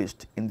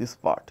catalyst in this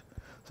part.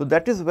 So,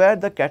 that is where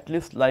the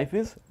catalyst life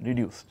is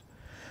reduced.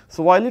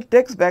 So, while it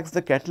takes back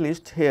the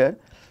catalyst here,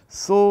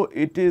 so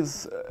it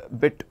is a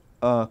bit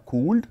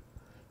cooled,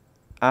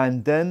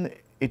 and then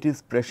it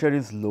is pressure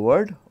is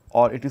lowered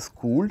or it is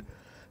cooled.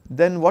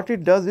 Then what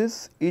it does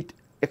is it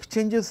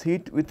exchanges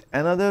heat with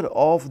another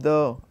of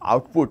the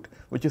output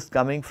which is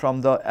coming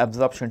from the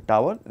absorption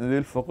tower, we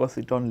will focus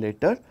it on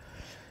later.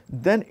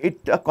 Then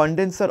a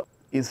condenser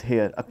is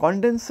here. A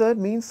condenser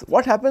means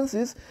what happens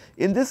is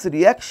in this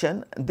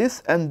reaction,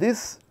 this and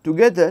this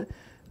together,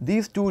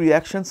 these two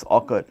reactions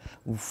occur.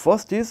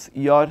 First is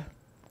your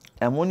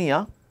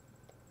ammonia,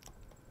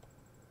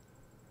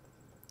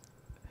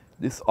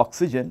 this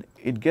oxygen,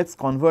 it gets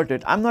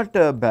converted. I am not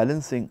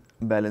balancing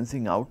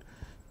out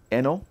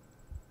NO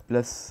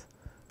plus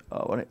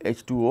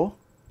H2O,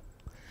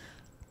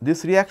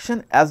 this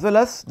reaction as well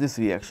as this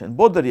reaction,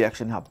 both the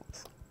reaction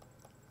happens.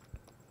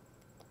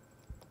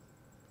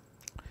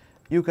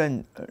 You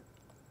can,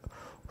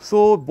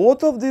 so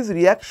both of these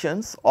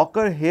reactions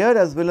occur here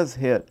as well as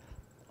here,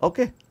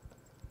 okay,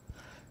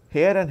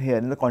 here and here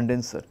in the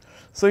condenser.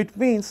 So, it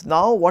means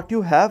now what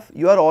you have,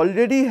 you are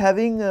already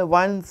having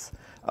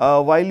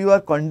while you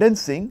are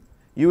condensing,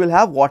 you will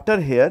have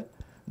water here.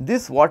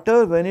 This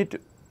water, when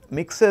it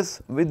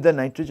mixes with the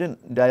nitrogen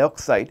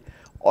dioxide,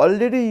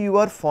 already you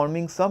are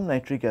forming some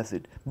nitric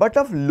acid, but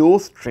of low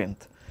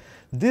strength.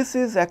 This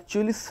is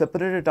actually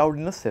separated out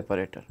in a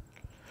separator.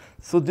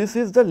 So, this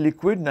is the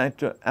liquid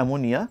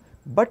ammonia,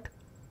 but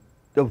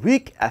the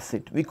weak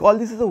acid, we call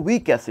this as a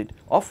weak acid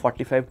of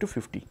 45 to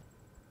 50.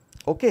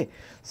 Okay.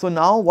 So,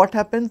 now what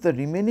happens, the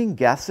remaining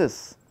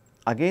gases,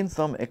 again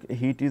some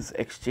heat is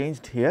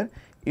exchanged here,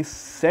 is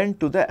sent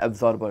to the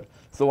absorber.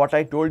 So, what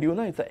I told you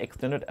now is the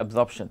extended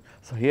absorption.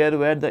 So, here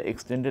where the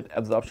extended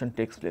absorption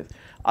takes place,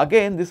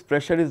 again this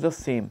pressure is the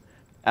same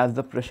as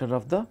the pressure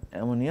of the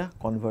ammonia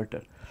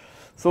converter.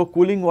 So,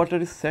 cooling water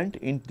is sent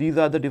in, these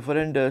are the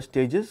different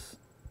stages.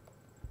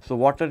 So,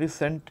 water is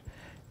sent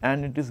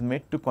and it is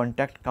made to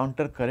contact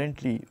counter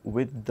currently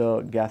with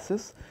the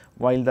gases,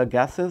 while the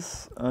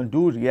gases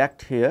do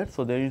react here.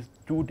 So, there is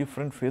two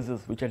different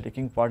phases which are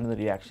taking part in the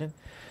reaction.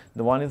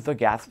 The one is the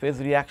gas phase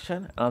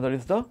reaction, another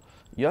is the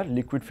your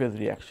liquid phase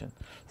reaction.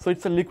 So, it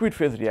is a liquid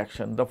phase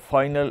reaction, the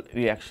final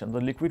reaction.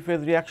 The liquid phase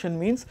reaction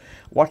means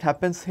what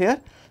happens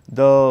here,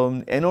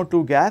 the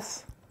NO2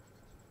 gas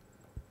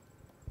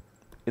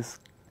is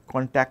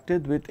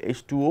contacted with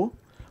H2O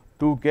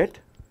to get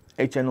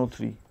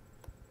HNO3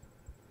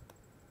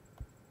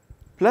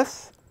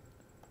 plus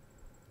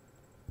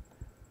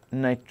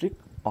nitric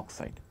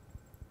oxide.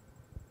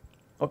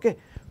 Okay.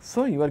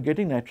 So, you are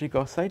getting nitric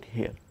oxide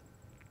here.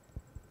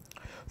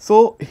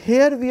 So,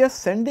 here we are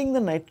sending the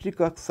nitric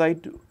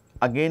oxide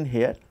again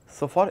here,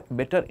 so for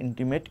better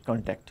intimate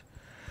contact.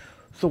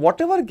 So,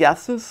 whatever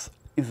gases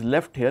is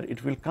left here,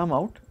 it will come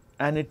out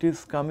and it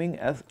is coming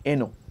as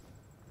NO.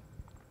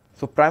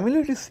 So, primarily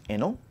it is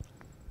NO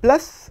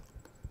plus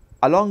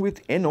along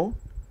with NO,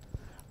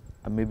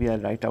 maybe I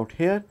will write out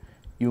here,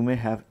 you may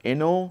have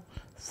NO,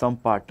 some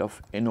part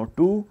of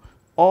NO2,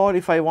 or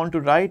if I want to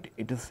write,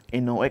 it is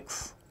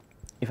NOx.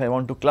 If I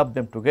want to club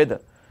them together,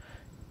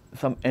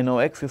 some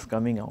NOx is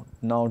coming out.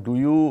 Now, do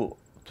you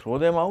throw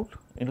them out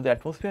into the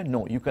atmosphere?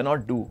 No, you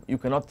cannot do, you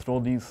cannot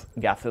throw these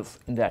gases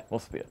in the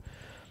atmosphere,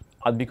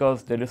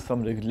 because there is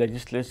some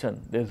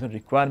legislation, there is a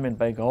requirement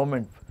by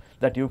government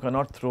that you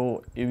cannot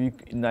throw,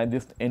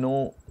 this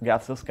NO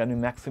gases can be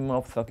maximum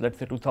of let us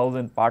say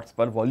 2000 parts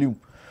per volume.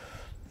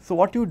 So,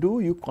 what you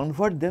do, you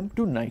convert them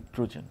to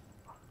nitrogen.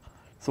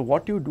 So,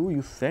 what you do,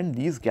 you send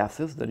these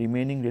gases, the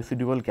remaining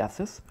residual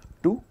gases,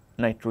 to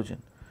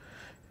nitrogen.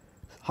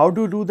 How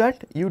do you do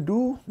that? You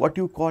do what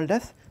you called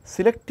as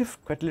selective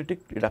catalytic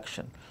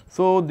reduction.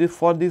 So,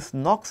 for this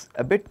NOx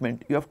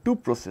abatement, you have two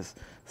processes,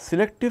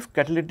 selective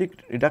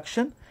catalytic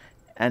reduction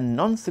and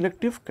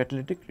non-selective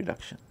catalytic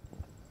reduction.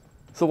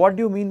 So, what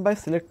do you mean by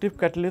selective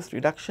catalyst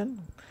reduction?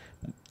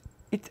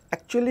 It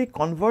actually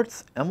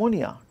converts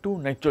ammonia to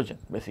nitrogen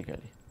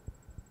basically.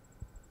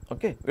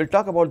 Okay. We will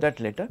talk about that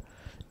later.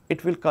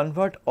 It will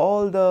convert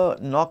all the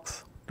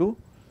NOx to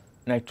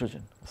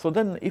nitrogen. So,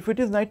 then if it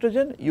is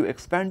nitrogen, you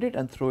expand it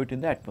and throw it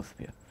in the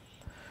atmosphere.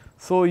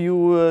 So,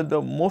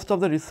 most of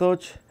the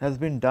research has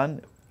been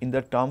done in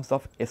the terms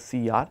of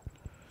SCR,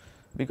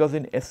 because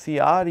in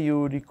SCR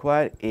you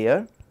require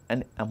air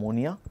and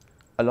ammonia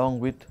along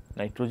with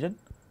nitrogen,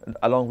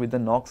 along with the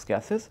NOx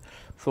gases.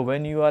 So,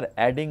 when you are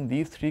adding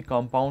these three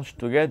compounds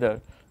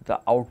together, the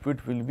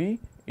output will be,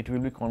 it will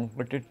be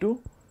converted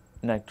to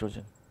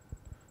nitrogen.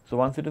 So,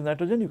 once it is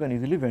nitrogen, you can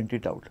easily vent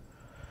it out.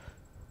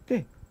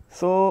 Okay.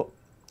 So,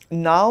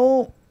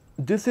 now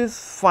this is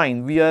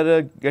fine, we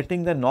are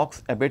getting the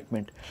NOx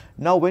abatement.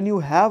 Now, when you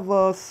have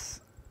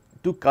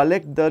to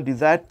collect the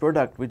desired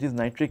product, which is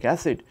nitric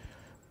acid,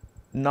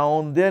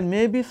 now there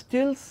may be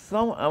still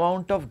some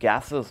amount of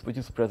gases which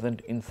is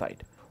present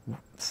inside.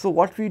 So,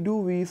 what we do,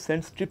 we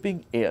send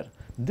stripping air.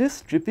 This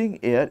stripping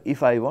air,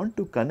 if I want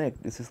to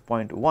connect, this is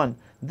point 1,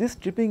 this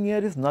stripping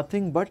air is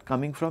nothing but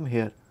coming from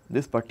here,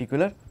 this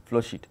particular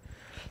flow sheet.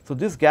 So,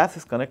 this gas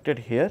is connected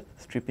here,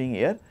 stripping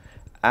air,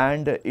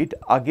 and it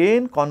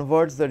again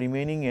converts the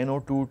remaining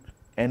NO2,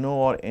 NO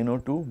or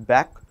NO2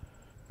 back,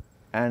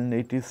 and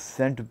it is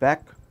sent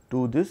back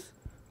to this,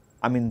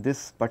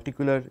 this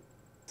particular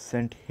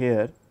sent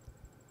here,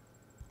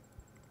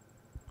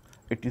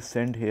 it is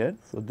sent here.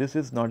 So, this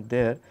is not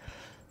there.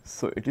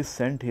 So, it is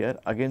sent here,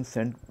 again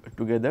sent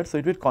together. So,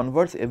 it will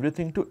converts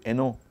everything to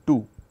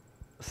NO2.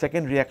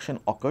 Second reaction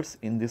occurs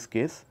in this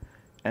case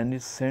and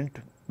is sent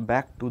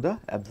back to the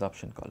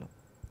absorption column.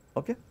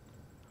 Okay.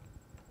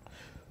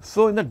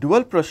 So, in the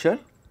dual pressure,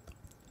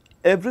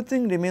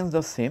 everything remains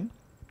the same,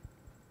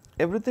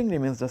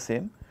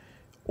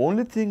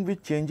 only thing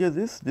which changes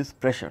is this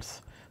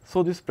pressures.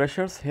 So, these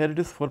pressures, here it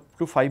is 4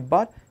 to 5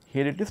 bar,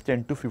 here it is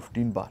 10 to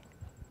 15 bar,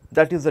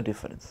 that is the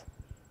difference.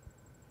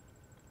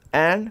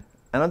 And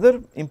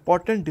another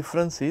important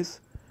difference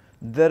is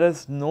there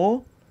is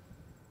no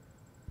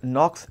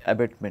NOx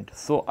abatement.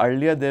 So,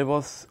 earlier there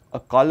was a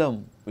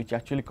column which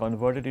actually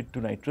converted it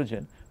to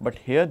nitrogen, but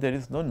here there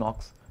is no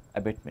NOx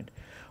abatement.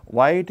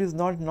 Why it is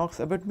not NOx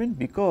abatement?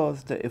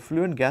 Because the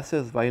effluent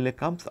gases, while it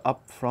comes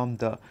up from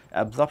the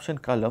absorption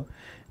column,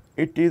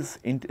 it is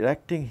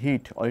interacting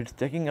heat, or it is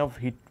taking up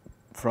heat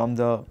from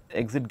the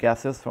exit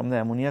gases from the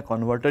ammonia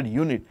converter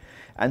unit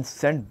and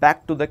sent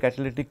back to the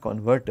catalytic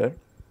converter,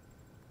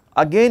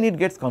 again it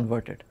gets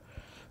converted.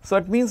 So,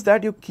 it means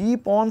that you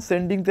keep on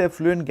sending the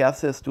effluent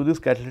gases to this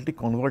catalytic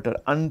converter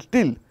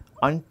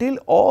until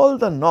all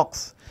the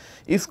NOx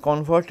is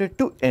converted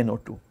to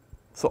NO2.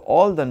 So,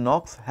 all the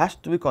NOx has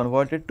to be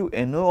converted to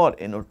NO or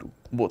NO2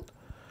 both.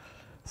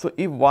 So,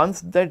 if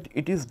once that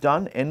it is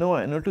done NO or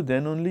NO2,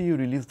 then only you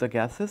release the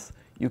gases,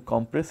 you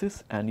compress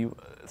it and you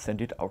send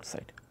it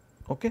outside.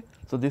 Okay.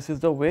 So, this is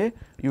the way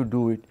you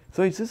do it.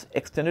 So, it is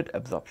extended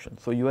absorption.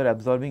 So, you are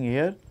absorbing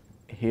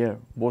here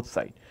both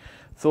sides.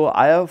 So,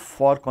 I have,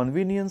 for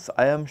convenience,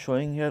 I am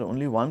showing here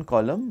only one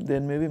column. There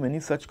may be many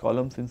such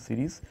columns in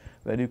series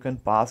where you can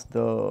pass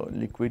the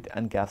liquid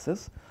and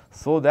gases,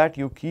 so that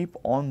you keep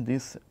on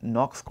this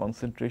NOx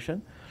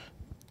concentration,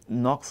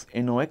 NOx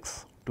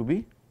NOx to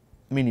be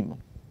minimum.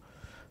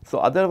 So,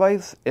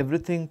 otherwise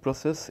everything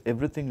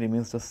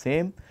remains the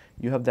same.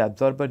 You have the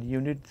absorber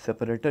unit,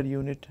 separator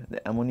unit,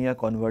 the ammonia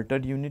converter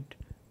unit,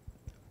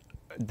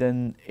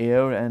 then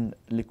air and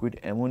liquid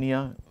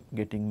ammonia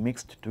getting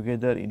mixed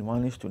together in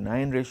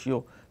 1:9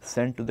 ratio,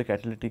 sent to the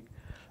catalytic.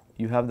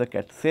 You have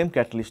the same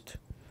catalyst,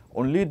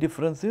 only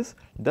difference is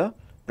the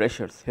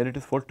pressures. Here it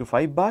is 4 to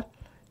 5 bar,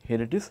 here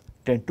it is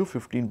 10 to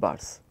 15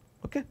 bars.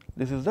 Okay.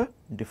 This is the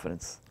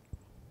difference.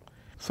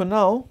 So,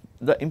 now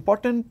the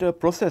important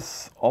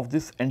process of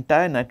this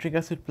entire nitric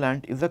acid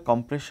plant is a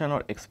compression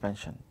or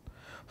expansion.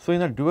 So,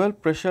 in a dual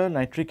pressure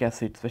nitric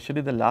acid,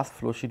 especially the last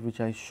flow sheet which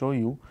I show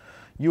you,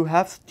 you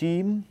have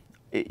steam.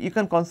 You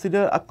can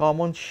consider a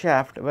common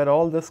shaft where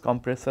all this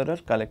compressor are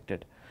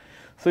collected.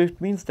 So, it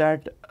means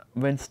that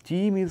when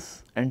steam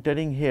is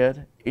entering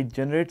here, it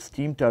generates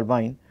steam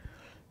turbine.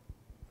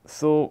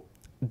 So,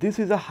 this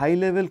is a high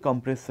level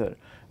compressor.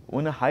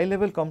 On a high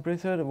level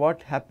compressor,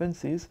 what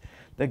happens is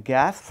the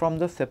gas from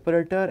the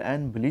separator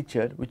and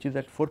bleacher, which is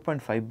at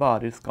 4.5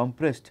 bar, is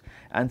compressed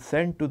and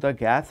sent to the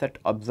gas at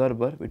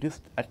absorber, which is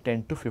at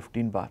 10 to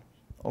 15 bar.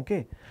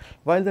 Okay.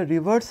 While the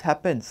reverse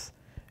happens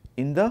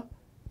in the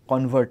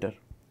converter.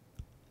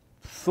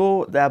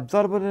 So, the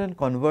absorber and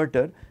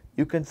converter,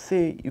 you can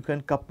say you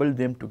can couple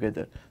them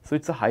together. So,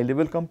 it is a high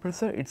level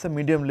compressor, it is a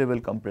medium level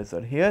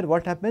compressor. Here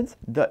what happens?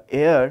 The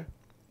air,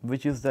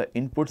 which is the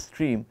input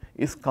stream,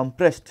 is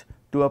compressed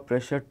to a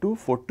pressure to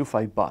 4 to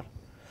 5 bar,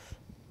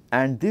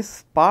 and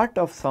this part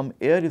of some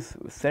air is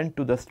sent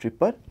to the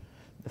stripper.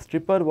 The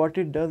stripper, what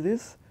it does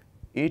is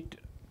it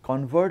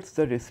converts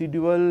the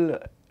residual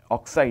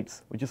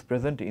oxides which is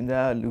present in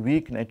the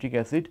weak nitric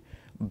acid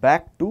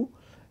back to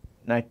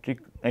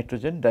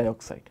nitrogen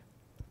dioxide.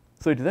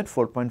 So, it is at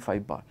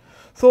 4.5 bar.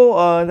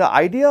 So, the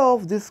idea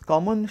of this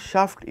common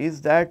shaft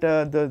is that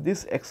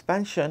this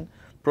expansion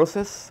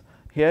process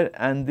here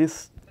and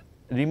this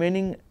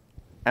remaining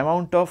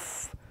amount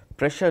of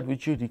pressure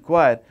which you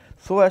require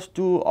so as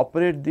to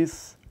operate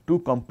these two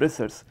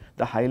compressors,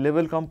 the high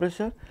level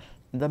compressor,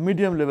 the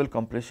medium level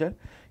compressor,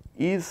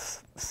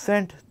 is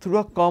sent through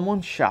a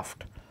common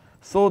shaft.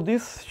 So,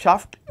 these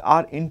shafts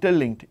are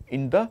interlinked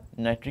in the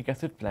nitric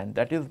acid plant,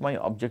 that is my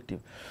objective.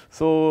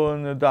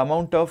 So, the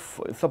amount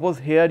of, suppose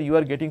here you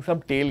are getting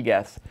some tail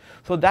gas.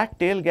 So, that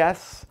tail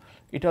gas,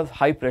 it has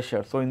high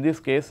pressure. So, in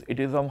this case it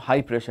is on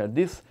high pressure.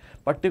 This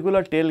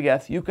particular tail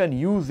gas, you can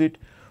use it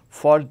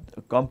for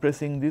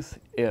compressing this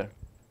air.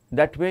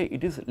 That way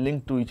it is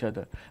linked to each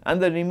other, and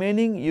the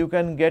remaining you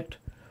can get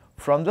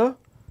from the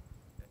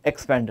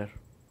expander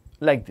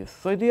like this.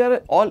 So, they are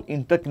all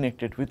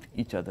interconnected with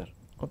each other.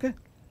 Okay.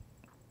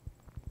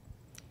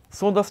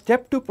 So, the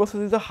step 2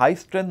 process is a high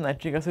strength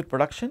nitric acid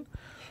production.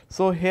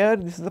 So, here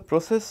this is the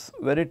process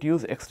where it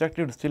uses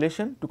extractive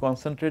distillation to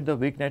concentrate the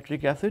weak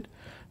nitric acid.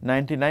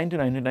 99 to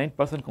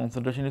 99%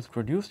 concentration is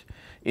produced.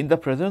 In the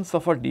presence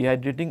of a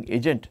dehydrating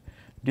agent,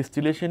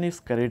 distillation is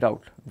carried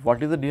out.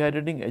 What is the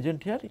dehydrating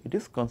agent here? It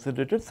is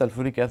concentrated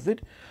sulfuric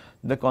acid.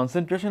 The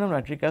concentration of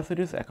nitric acid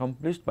is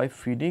accomplished by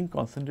feeding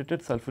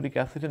concentrated sulfuric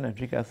acid and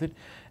nitric acid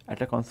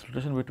at a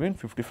concentration between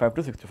 55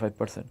 to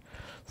 65%.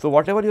 So,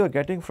 whatever you are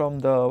getting from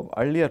the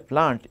earlier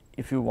plant,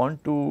 if you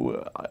want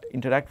to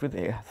interact with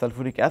a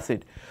sulfuric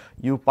acid,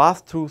 you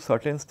pass through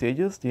certain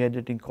stages,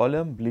 dehydrating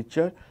column,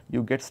 bleacher,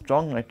 you get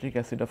strong nitric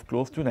acid of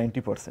close to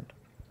 90%.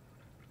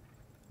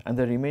 And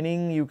the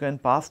remaining you can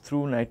pass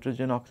through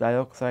nitrogen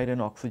dioxide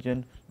and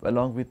oxygen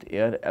along with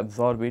air,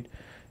 absorb it,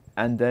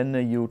 and then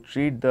you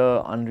treat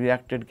the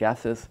unreacted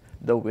gases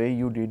the way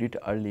you did it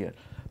earlier.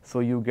 So,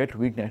 you get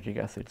weak nitric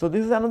acid. So,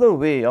 this is another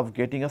way of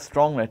getting a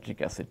strong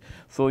nitric acid.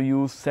 So,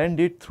 you send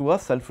it through a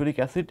sulfuric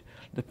acid.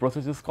 The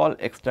process is called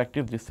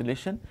extractive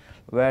distillation,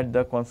 where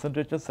the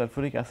concentrated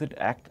sulfuric acid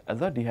acts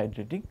as a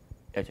dehydrating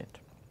agent.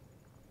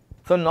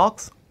 So,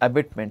 NOx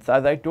abatements,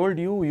 as I told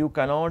you, you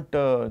cannot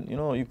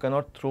you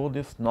cannot throw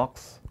this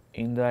NOx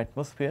in the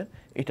atmosphere.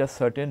 It has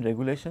certain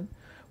regulation.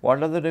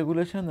 What are the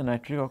regulation? The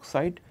nitric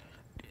oxide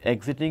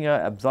exiting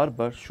a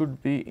absorber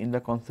should be in the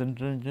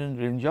concentration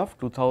range of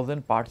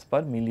 2000 parts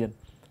per million.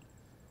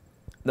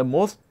 The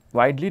most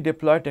widely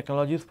deployed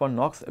technologies for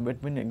NOx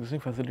abatement in existing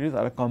facilities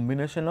are a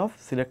combination of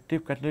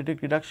selective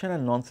catalytic reduction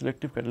and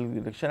non-selective catalytic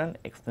reduction and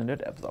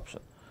extended absorption.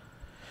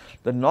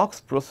 The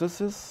NOx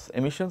processes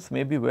emissions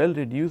may be well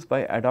reduced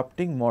by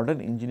adopting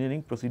modern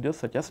engineering procedures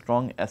such as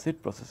strong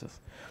acid processes.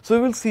 So,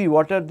 we will see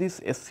what are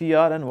these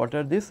SCR and what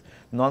are this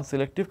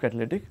non-selective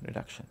catalytic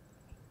reduction.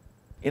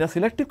 In a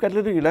selective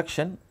catalytic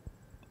reduction,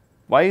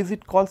 why is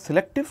it called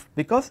selective?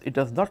 Because it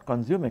does not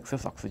consume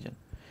excess oxygen.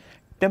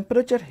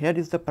 Temperature here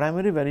is the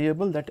primary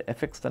variable that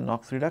affects the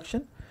NOx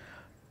reduction.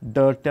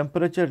 The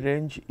temperature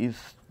range is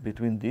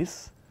between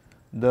these.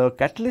 The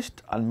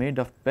catalysts are made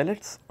of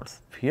pellets or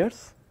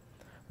spheres.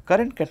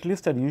 Current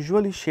catalysts are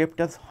usually shaped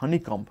as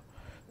honeycomb.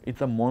 It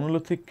is a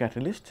monolithic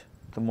catalyst.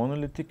 The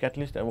monolithic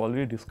catalyst I have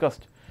already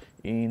discussed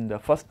in the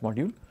first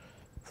module.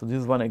 So, this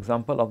is one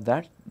example of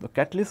that. The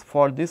catalyst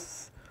for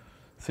this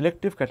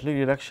selective catalytic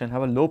reduction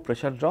have a low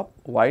pressure drop,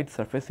 wide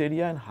surface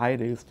area and high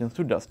resistance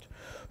to dust.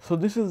 So,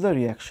 this is the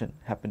reaction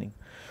happening.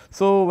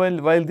 So,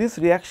 while these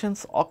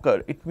reactions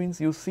occur, it means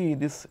you see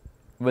this,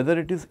 whether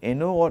it is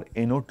NO or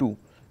NO2,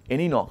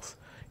 any NOx,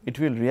 it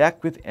will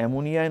react with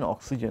ammonia and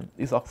oxygen.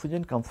 This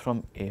oxygen comes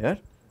from air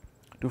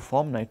to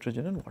form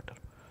nitrogen and water.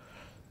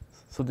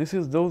 So, this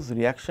is those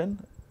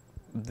reaction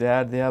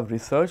that they have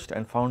researched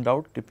and found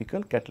out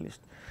typical catalyst.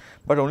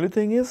 But only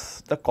thing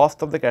is the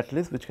cost of the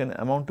catalyst, which can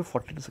amount to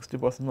 40 to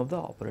 60% of the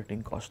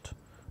operating cost.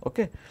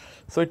 Okay.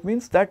 So, it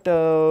means that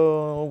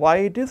why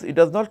it is, it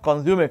does not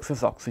consume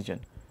excess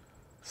oxygen.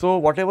 So,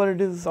 whatever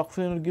it is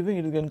oxygen is giving,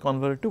 it is getting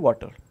converted to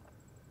water.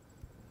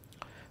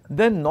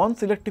 Then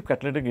non-selective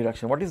catalytic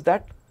reaction, what is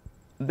that?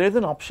 There is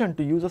an option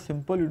to use a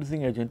simple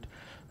reducing agent.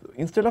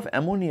 Instead of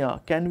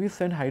ammonia, can we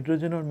send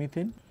hydrogen or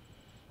methane?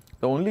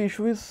 The only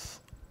issue is,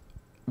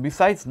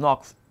 besides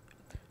NOx,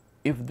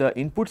 if the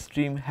input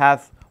stream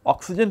has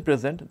oxygen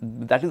present,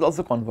 that is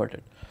also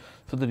converted.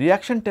 So, the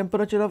reaction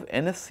temperature of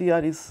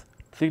NSCR is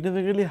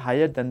significantly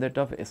higher than that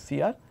of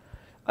SCR.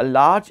 A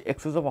large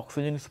excess of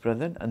oxygen is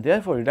present, and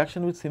therefore,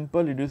 reduction with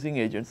simple reducing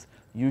agents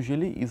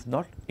usually is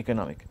not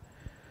economic.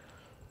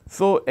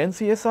 So,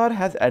 NCSR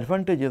has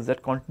advantages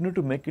that continue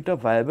to make it a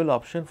viable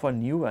option for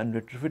new and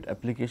retrofit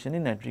application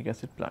in nitric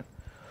acid plant.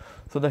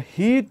 So, the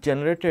heat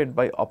generated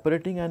by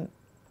operating an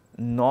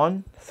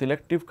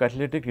non-selective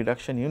catalytic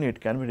reduction unit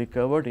can be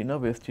recovered in a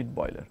waste heat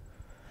boiler.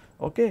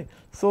 Okay.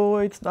 So,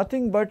 it is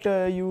nothing but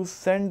you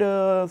send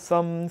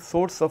some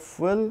source of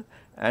fuel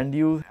and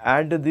you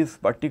add these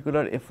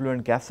particular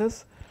effluent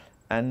gases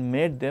and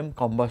made them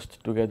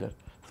combust together.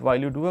 So, while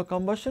you do a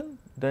combustion,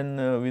 then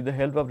with the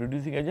help of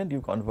reducing agent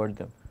you convert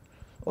them.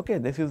 Okay.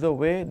 This is the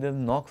way the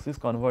NOx is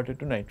converted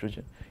to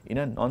nitrogen in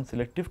a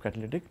non-selective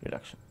catalytic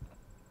reduction.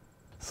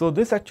 So,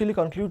 this actually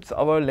concludes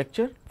our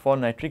lecture for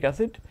nitric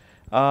acid.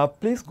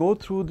 Please go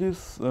through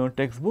this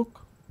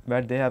textbook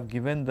where they have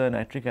given the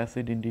nitric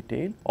acid in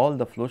detail. All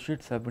the flow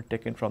sheets have been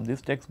taken from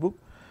this textbook,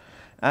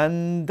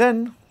 and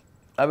then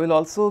I will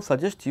also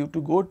suggest you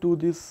to go to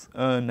this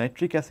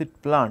nitric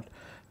acid plant.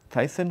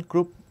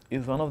 ThyssenKrupp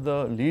is one of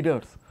the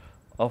leaders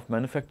of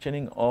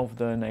manufacturing of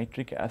the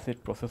nitric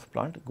acid process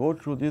plant. Go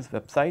through this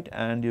website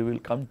and you will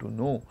come to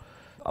know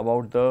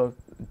about the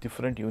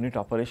different unit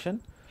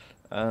operation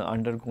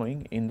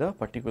undergoing in the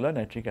particular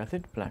nitric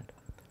acid plant.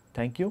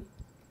 Thank you.